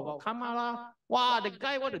talk about karma lah. Wow, the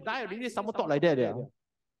guy want to die already. Someone talk like that. Yeah.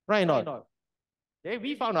 Right or not? Then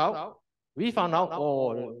we found out.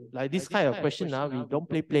 Oh, like this kind of question now, we don't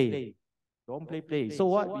play. Don't play. So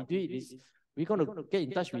what we do is we're gonna get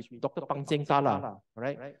in touch with Dr. Pang Cheng Kala,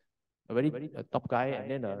 right? A very top guy,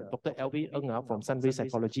 and then Dr. L.V. Ng from Sunway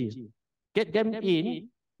Psychology. Get them in,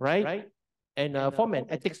 right? And form an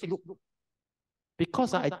ethics group.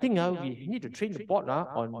 Because I think we need to train the board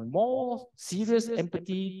on more serious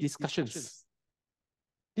empathy discussions.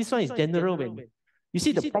 This one is general. When you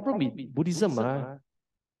see the problem with Buddhism,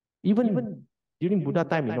 even during Buddha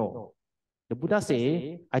time, the Buddha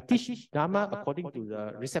say, I teach Dharma according to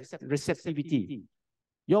the receptivity.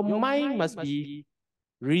 Your mind must be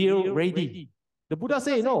ready. The Buddha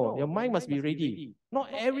say, no, your mind must be ready. Not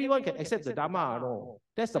everyone can accept the Dharma. No,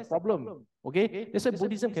 that's the problem. Okay, that's why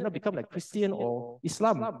Buddhism cannot become like Christian or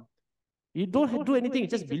Islam. You don't do anything, you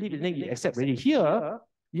just believe and then you accept ready. Here,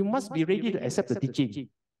 you must be ready to accept the teaching.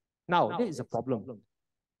 Now, that is a problem.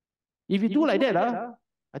 If you do like that,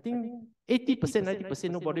 I think 80%,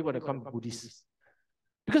 90% nobody want to become Buddhist.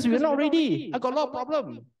 Because we are not ready. I got a lot of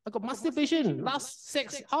problems. I got masturbation, lust,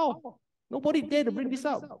 sex. How? Nobody dare to bring this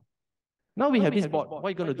up. Now we have this board. What are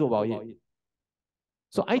you going to do about it?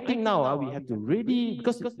 So I think now we have to really,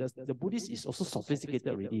 because the Buddhist is also sophisticated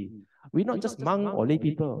already. We're not just monk or lay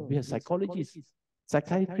people. We have psychologists,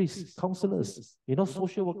 psychiatrists, counselors,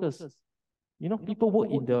 social workers. People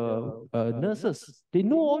work in the nurses. They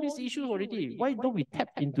know all these issues already. Why don't we tap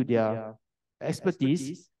into their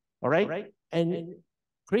expertise, all right, and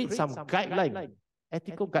create some guideline,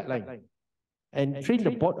 ethical guideline, and train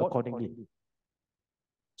the board accordingly.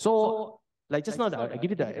 So, like just now, I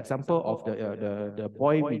give you the example of the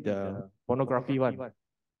boy with the pornography one.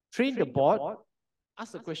 Train the board,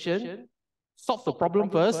 ask the question, solve the problem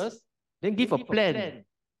first, then give a plan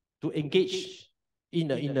to engage in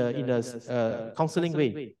a counseling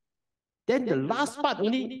way. Then the last part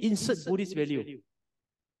only insert Buddhist value.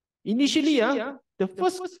 Initially, the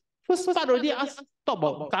first part already talk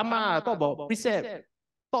about karma, talk about precept,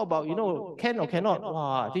 talk about can or cannot.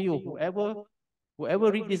 Wow, I tell you,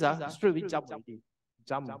 whoever read this, straight away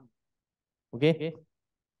jump. Okay.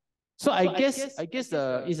 So I guess it's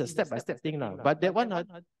a step-by-step thing now. But that one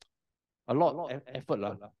a lot of effort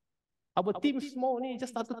lah. Our team small only,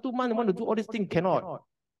 just started 2 months, want to do all this thing, cannot.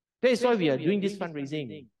 That is why we are doing this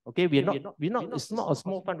fundraising. Okay, we're not, it's not a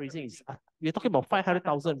small fundraising. We're talking about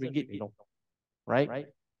 500,000 ringgit, right?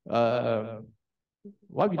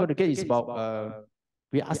 What we're going to get is about,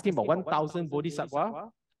 we're asking about 1,000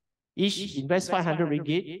 bodhisattva. Each invest 500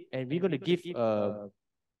 ringgit, and we're going to give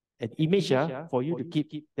an image for you to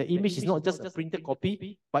keep. The image is not just a printed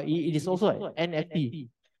copy, but it is also an NFT,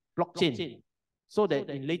 blockchain. So that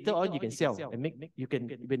in later on you can sell and you can,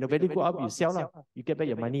 when the value go up, you sell you get back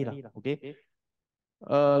your money okay.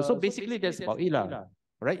 So basically that's about it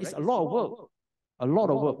right? It's a lot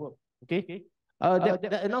of work, okay.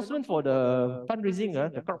 The announcement for the fundraising,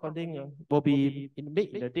 the crowdfunding will be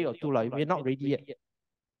made in a day or two We're not ready yet.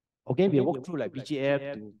 Okay, we walk through like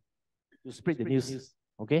BGF to spread the news.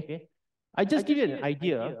 Okay, I just give you an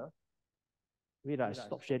idea. Wait, I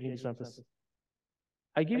stop sharing this one first.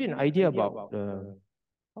 I give you an idea about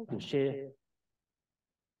how to share.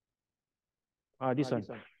 This one.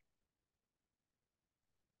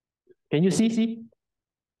 Can you see?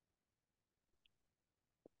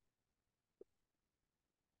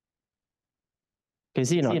 Can you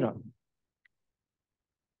see now?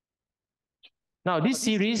 Now this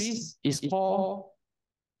series is called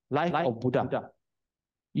Life of Buddha.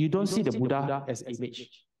 You don't see the Buddha as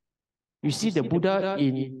image. You see the Buddha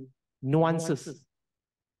in nuances.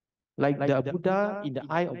 Like the Buddha in the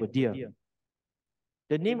eye of a deer.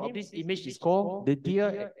 The name of this image is called the deer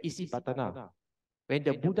at Isipatana. When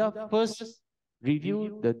the Buddha first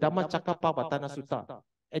review the Dhammacakkappavattana Sutta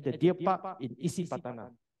at the Deer Park in Isipatana.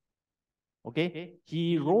 Okay,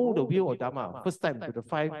 he rode the wheel of Dhamma first time to the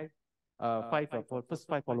first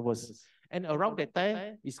five followers, and around that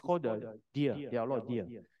time it's called the deer. There are a lot of deer.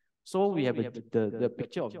 So we have the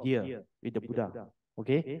picture of deer with the Buddha.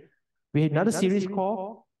 Okay, we have another series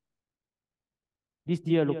called this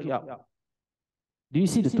deer looking up. Do you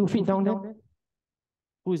see the 2 feet down there?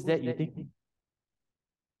 Who is that, you think?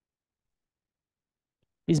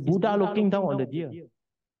 It's Buddha looking down on the deer.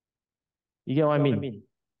 You get what I mean?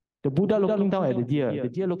 The Buddha looking down at the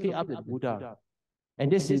deer looking up at the Buddha.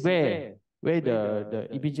 And this is where the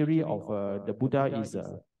imagery of the Buddha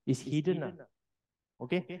is hidden.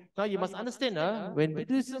 Okay? Now you must understand, when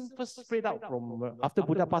Buddhism first spread out from after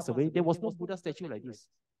Buddha passed away, there was no Buddha statue like this.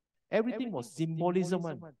 Everything was symbolism.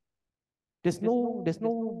 There's no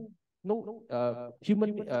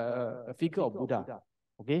human figure of Buddha.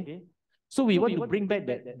 Okay? So we want to bring back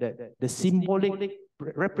the symbolic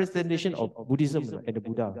representation of Buddhism and the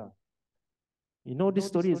Buddha. You know this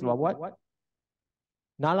story is about what?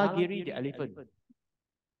 Nalagiri, the elephant.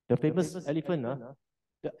 The famous elephant.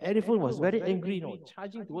 The elephant was very angry,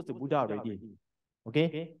 charging towards the Buddha already.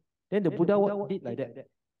 Okay? Then the Buddha did like that.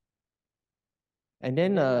 And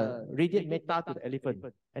then radiate metta to the elephant.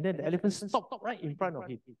 And then the elephant stopped right in front of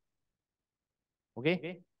him.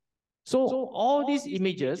 Okay? So all these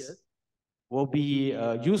images will be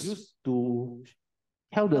used to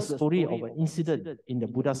tell the story of an incident in the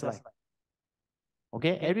Buddha's life.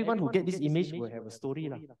 Okay? Everyone who get this image will have a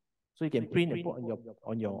story. So you can print and put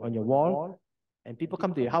on your wall. And people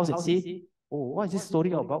come to your house and say, oh, what is this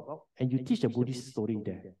story about? And you teach a Buddhist story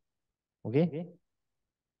there. Okay?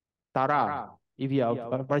 Tara. If you are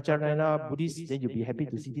a Pracharana Buddhist, then you'll be happy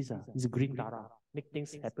to see this. It's green Tara. Make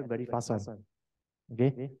things happen very fast.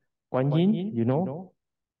 Okay? Kuan Yin, you know.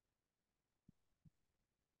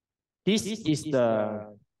 This is a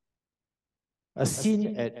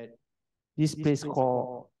scene at this place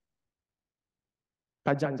called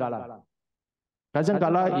Kajangala.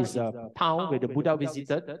 Kajangala is a town where the Buddha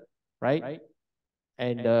visited, right?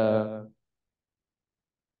 And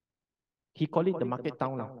he called it the market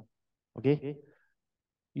town now. Okay?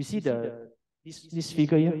 You see this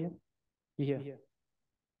figure here? Here.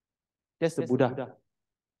 That's the Buddha.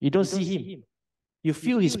 You don't see him. You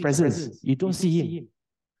feel his presence. You don't see him.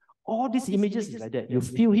 All these images is like that. You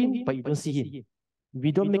feel him, but you don't see him.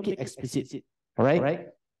 We don't make it explicit. All right?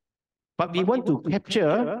 But we want to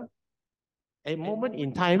capture a moment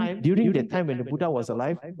in time, during that time when the Buddha was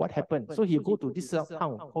alive, what happened? So he go to this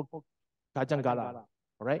town called Kajangala.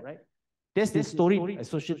 All right? That's the story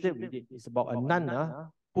associated with it. It's about a nun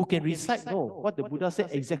who can recite what the Buddha said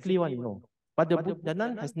exactly what you know. But the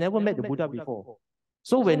nun has never met the Buddha before.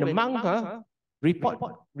 So when the monk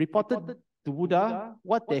reported to Buddha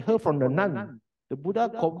what they heard from the nun, the Buddha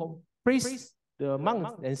praised the monk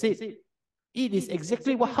and said, it is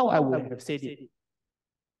exactly how I would have said it.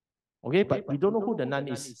 Okay, but we don't know who the nun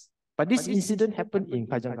is. But this incident happened in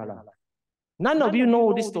Kajangala. None of you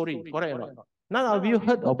know this story, correct or not? None of you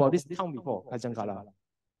heard about this town before, Kajangala.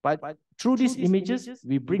 But through these images,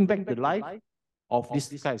 we bring back the life of this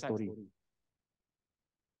kind of story.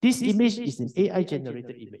 This image is an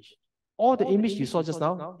AI-generated image. All the image you saw just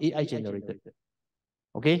now, AI-generated.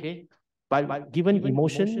 Okay? But given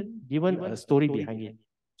emotion, given a story behind it,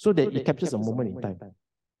 so that it captures a moment in time.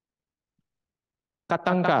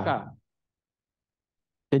 Katanga,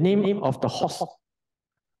 the name of the horse.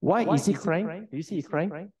 Why is he crying? Do you see he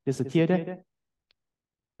crying? There's a tear there.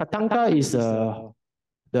 Katanga is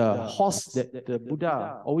the horse that the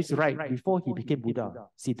Buddha always ride before he became Buddha,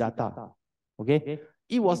 Siddhartha. Okay?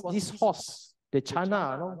 It was this horse, the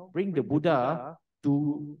Chana, bring the Buddha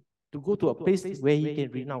to go to a place where he can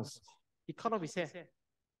renounce. He cut off his hair.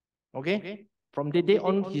 Okay? From the day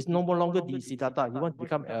on, he's no longer the Siddhartha. He wants to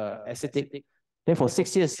become ascetic. Then for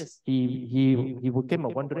 6 years, he became a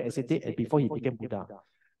wandering ascetic before he became Buddha.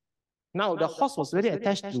 Now, the horse was very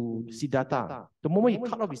attached to Siddhartha. The moment he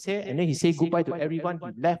cut off his hair and then he said goodbye to everyone,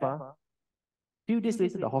 he left. Few days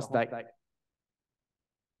later, the horse died.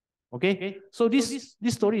 Okay? So this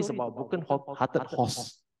story is about broken-hearted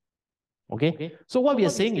horse. Okay? So what we are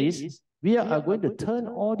saying is, we are going to turn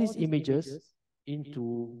all these images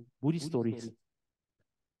into Buddhist stories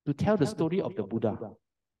to tell the story of the Buddha.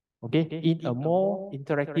 Okay? In a more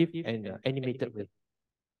interactive and animated way.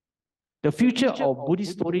 The future of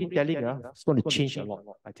Buddhist storytelling is going to change a lot,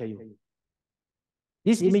 I tell you.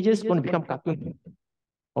 These images are going to become cartoon.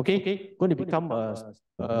 Okay? Going to become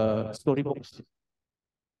storybooks.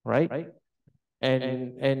 Right?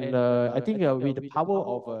 And I think with the power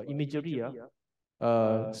of imagery,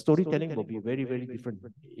 storytelling will be very, very different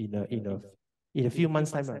in a few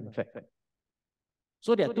months' time, in fact.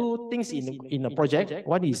 So there are two things in a project.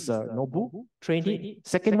 One is Norbu, training.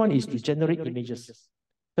 Second one is to generate images.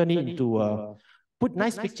 Turn it into, put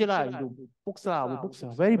nice picture into books. Our books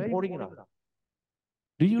are very boring.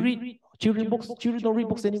 Do you read children books? Children don't read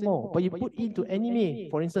books anymore. But you put into anime,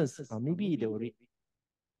 for instance, maybe they will read.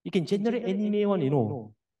 You can generate anime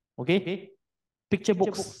one, okay? Picture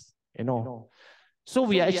books, So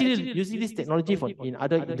we are actually using this technology in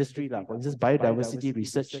other industry, for instance, biodiversity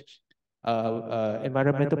research,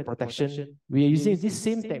 environmental protection. We are using this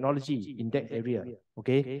same technology in that area,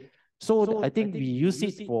 okay? So I think we use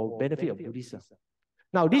it for benefit of Buddhists.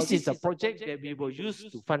 Now, this is a project that we will use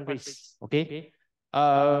to fundraise, okay?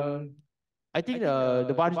 I think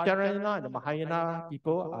the Vajrayana and the Mahayana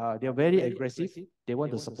people, they are very aggressive. They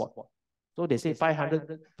want to support. So they say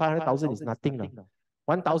 500,000 is nothing.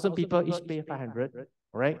 1,000 people each pay 500,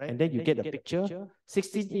 right? And then you get a picture,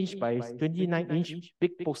 16-inch by 29-inch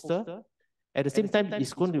big poster. At the same time,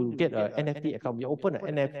 it's going to get an NFT account. We open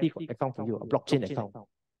an NFT account for you, a blockchain account.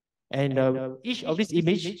 And each of these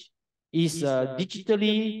image is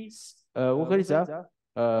digitally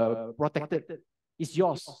protected. It's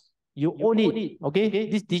yours. You own it, okay?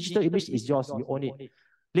 This digital image is yours. You own it.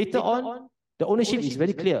 Later on, the ownership is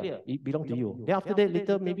very clear. It belongs to you. Then after that,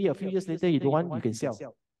 later, maybe a few years later, you don't want, you can sell.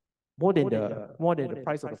 More than the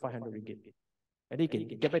price of the 500 ringgit. And then you can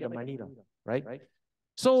get back the money, right?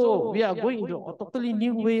 So we are going into a totally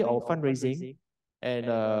new way of fundraising and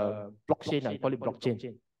blockchain, I call it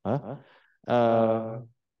blockchain.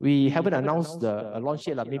 We haven't announced the launch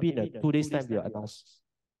yet, maybe in 2 days' time we'll announce.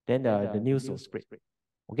 Then the news will spread.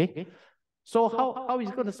 Okay? So how is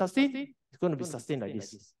it going to sustain? It's going to be sustained like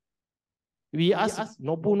this. We ask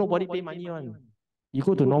Norbu, nobody pay money on. You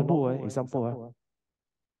go to Norbu, example.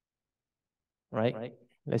 Right?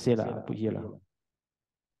 Let's say I put here.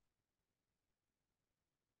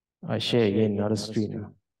 I share again another screen.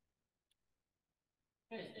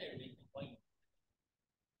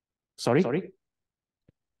 Sorry?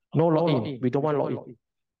 No login. We don't want login.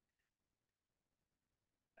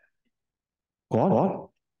 What?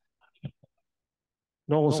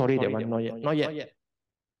 No, sorry, that one. Not yet.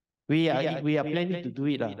 We are planning to do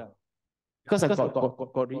it. Because I got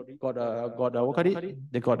what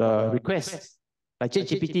they got a request. Like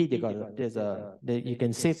ChatGPT, you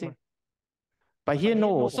can save. But here,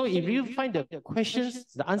 no. So if you find the questions,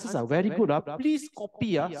 the answers are very good, please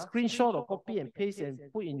copy, screenshot or copy and paste and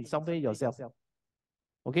put in somewhere yourself.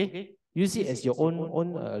 Okay? Use it as your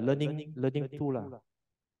own learning tool.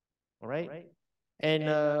 All right? And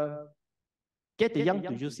get the young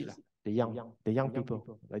to use it. The young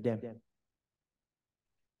people, like them.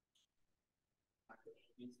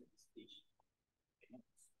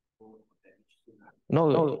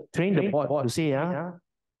 No, train the bot to say,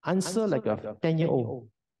 answer like a 10-year-old.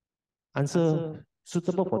 Answer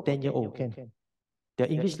suitable for 10-year-old. Their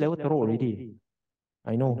English level throw already.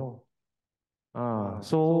 I know.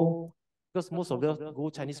 So, because most of them go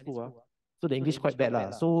Chinese school, so the English quite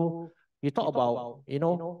bad. So, you talk about,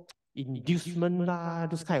 inducement,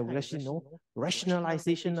 those kind of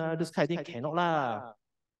rationalization, those kind of thing cannot.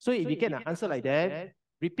 So, if you get an answer like that,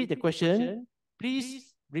 repeat the question,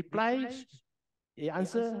 please reply the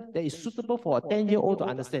answer that is suitable for a 10-year-old to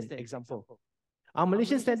understand. Example. Our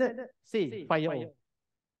Malaysian standard, say 5-year-old.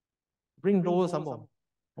 Bring lower some more.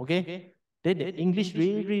 Okay? Then the English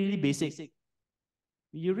really, really basic.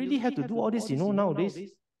 You really have to do all this,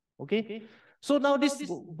 nowadays. Okay? So now this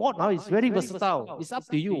board now is very versatile. It's up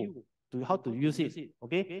to you to how to use it.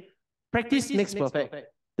 Okay? Practice makes perfect.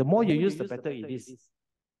 The more you use, the better it is.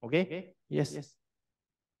 Okay? Yes.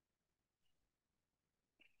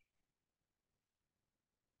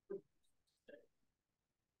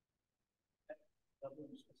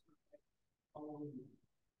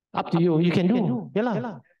 Up to you. You can do.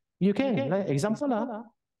 Yeah. You can. Like example.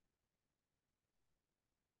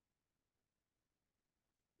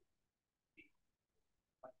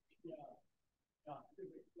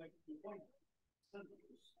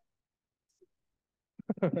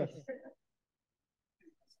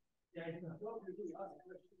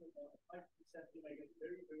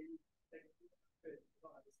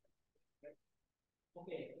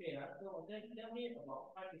 Okay. So tell me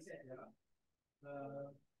about 5%.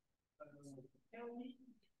 Tell me,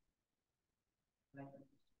 like,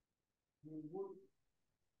 you would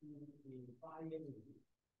in 5 years.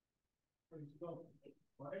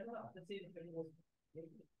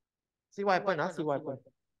 See what happened, See what happened.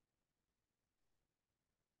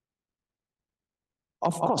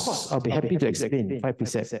 Of course, I'll be happy to explain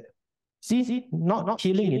 5%. See, not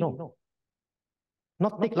killing,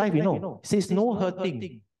 Not take life, you know. It says no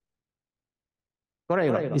hurting. Correct,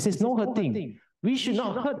 right? It says no hurting. We should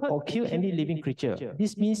not hurt or kill any living creature.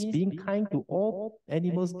 This means being kind to all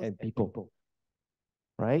animals and people.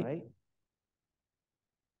 Right?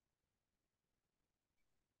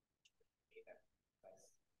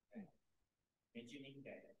 Mentioning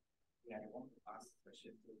that I want to ask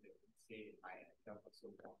questions to say I have also.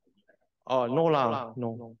 Oh, no lah,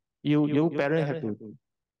 no. You parents have to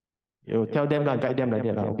you tell them lah, guide them like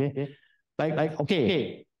that lah, okay? Like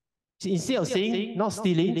okay. Instead of saying not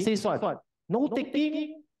stealing, say what? No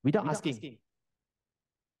taking without asking.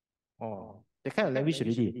 Oh, that kind of language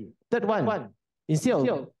already. Third one, instead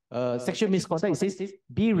of sexual misconduct, it says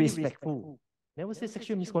be respectful. Never say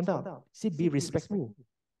sexual misconduct. Say be respectful.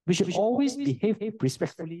 We should always behave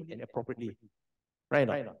respectfully and appropriately. Right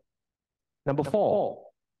or not? Number 4,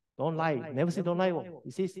 don't lie. Never say don't lie.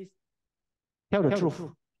 It says tell the truth.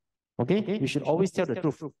 Okay? You should always tell the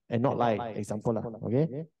truth and not lie. Example lah.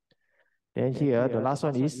 Okay? Then here, the last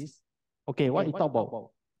one is, okay, what you talk about?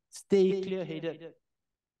 Stay clear-headed.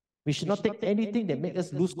 We should not take anything that makes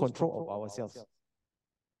us lose control of ourselves.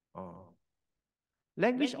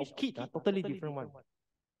 Language of kid, totally different one.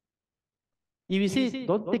 If you say,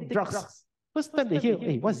 don't take drugs, first time they hear,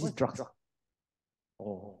 hey, what's this drugs?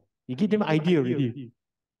 Oh, you give them idea already.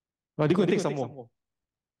 Oh, they're going to take some more.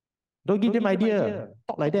 Don't give them idea.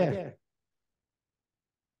 Talk like that.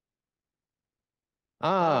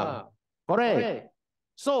 Correct.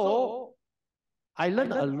 So, I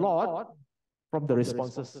learned a lot from the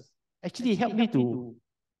responses. Actually, it helped me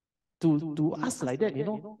to ask like that, you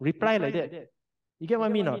know, reply like that. You get what I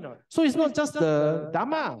mean? So it's not just the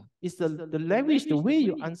Dharma, it's the language, the way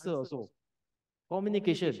you answer also.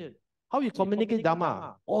 Communication. How you communicate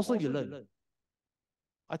Dharma, also you learn.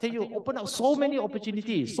 I tell you, open up so many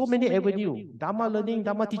opportunities, so many avenues. Dharma learning,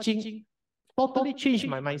 Dharma teaching, totally changed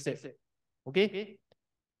my mindset. Okay?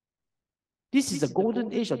 This is the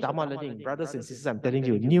golden age of Dharma learning, brothers and sisters, I'm telling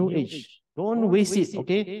you, new age. Don't waste it,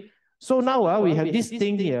 okay? So now we have this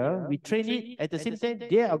thing here, we train it, at the same time,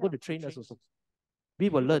 they are going to train us also. We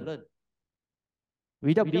will learn.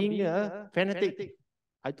 Without being fanatic.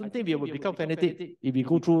 I don't think we will become fanatic if we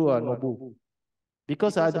go through Norbu.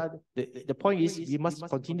 Because the point is, we must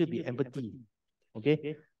continue to be empathy.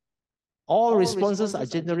 Okay? All responses are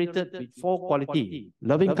generated with 4 qualities: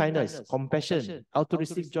 loving kindness, compassion,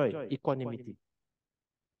 altruistic joy, equanimity.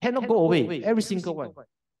 Cannot go away, every single one.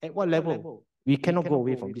 At what level? We cannot go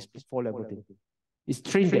away from this 4 level thing. It's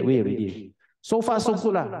trained that way already. So far, so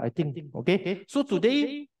good lah, I think. Okay? So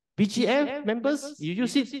today, BGF members, you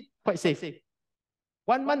use it quite safe.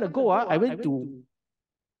 1 month ago, I went to,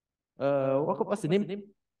 what's the name?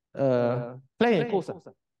 Plan and Coast.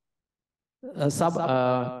 What's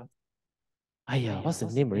the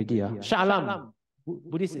name already? Shalam,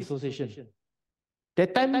 Buddhist Association.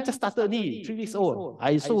 That time just started only, 3 weeks old.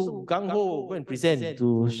 I so gung-ho go and present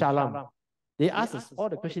to Shalam. They asked us all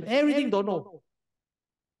the questions, everything don't know.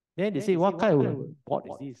 Then they say, what kind of board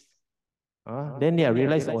is this? Then they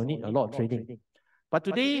realized I need a lot of training. But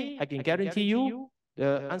today, I can guarantee you,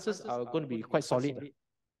 the answers are going to be quite solid.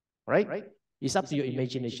 Right? It's up to your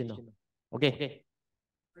imagination now. Okay.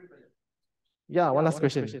 Yeah, one last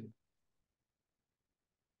question.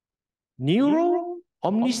 Neuro,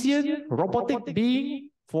 omniscient, robotic being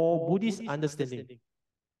for Buddhist understanding.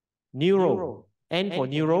 Neuro, N for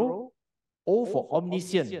neuro, O for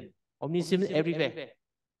omniscient. Omniscient everywhere.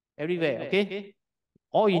 Everywhere, okay?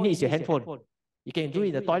 All you need is your handphone. You can do it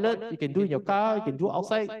in the toilet, you can do it in your car, you can do it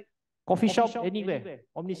outside, coffee shop, anywhere.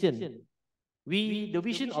 Omniscient. The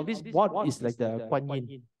vision of this board is like the Kuan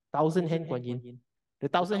Yin, 1,000-hand Kuan Yin. The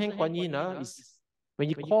 1,000-hand Kuan Yin is, when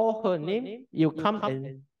you call her name, it will come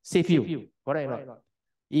and save you. Correct or not?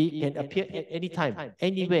 It can appear at any time,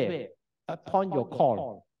 anywhere, upon your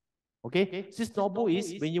call. Okay? This Norbu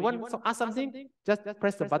is, when you want to ask something, just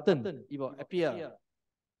press the button, it will appear.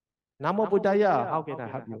 Namo Buddhaya, how can I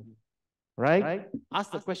help you? Right? Ask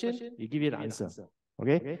the question, you give it an answer.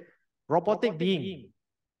 Okay? Robotic being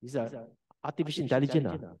is an artificial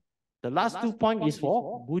intelligence. The last 2 points is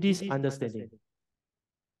for Buddhist understanding.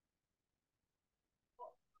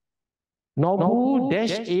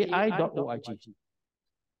 Norbu-ai.org.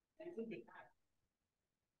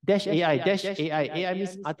 -AI. AI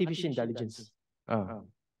means artificial intelligence.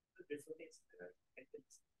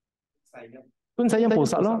 Kun sayang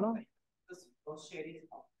pusat lah.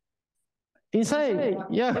 Inside,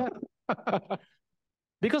 yeah.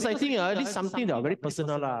 Because I think this is something that are very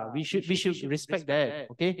personal lah. We should respect that.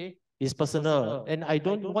 Okay, it's personal, and I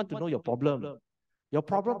don't want to know your problem. Your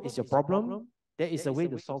problem is your problem. There is a way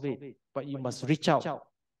to solve it, but you must reach out.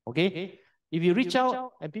 Okay, If you reach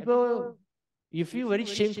out and people, you feel very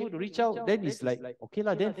shameful to reach out, then it's like, okay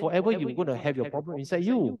lah, then forever you're going to have your problem inside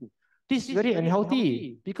you. This is very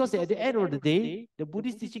unhealthy, because at the end of the day, the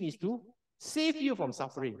Buddhist teaching is to save you from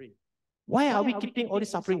suffering. Why are we keeping all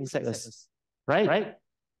this suffering inside us? Right?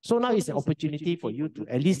 So now it's an opportunity for you to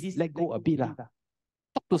at least let go a bit lah.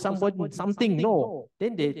 Talk to someone, something, no.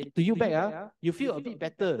 Then they talk to you back, you feel a bit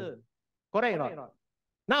better. Correct or not?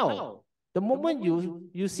 Now, the moment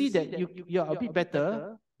you see that you're a bit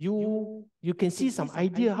better, you can see some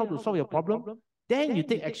idea how to solve your problem, then you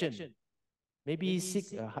take action. Maybe seek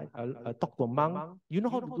talk to a monk. You know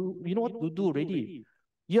how to do, you know what to do already.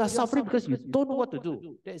 You are suffering because you don't know what to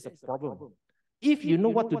do. That is a problem. If you know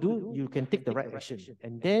what to do, you can take the right action,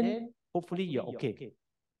 and then hopefully you're okay.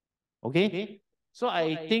 Okay? So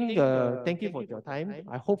I think, thank you for your time.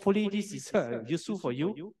 Hopefully this is useful for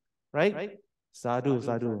you, right? Sadhu,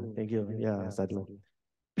 sadhu. Thank you. Yeah, sadhu.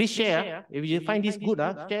 Please share. If you find this good,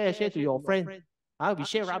 share to your friends. We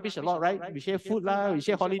share rubbish a lot, right? We share food, we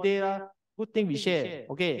share holiday. Good thing we share.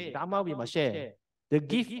 Okay, Dharma we must share. The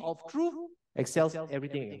gift of truth excels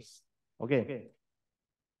everything else. Okay.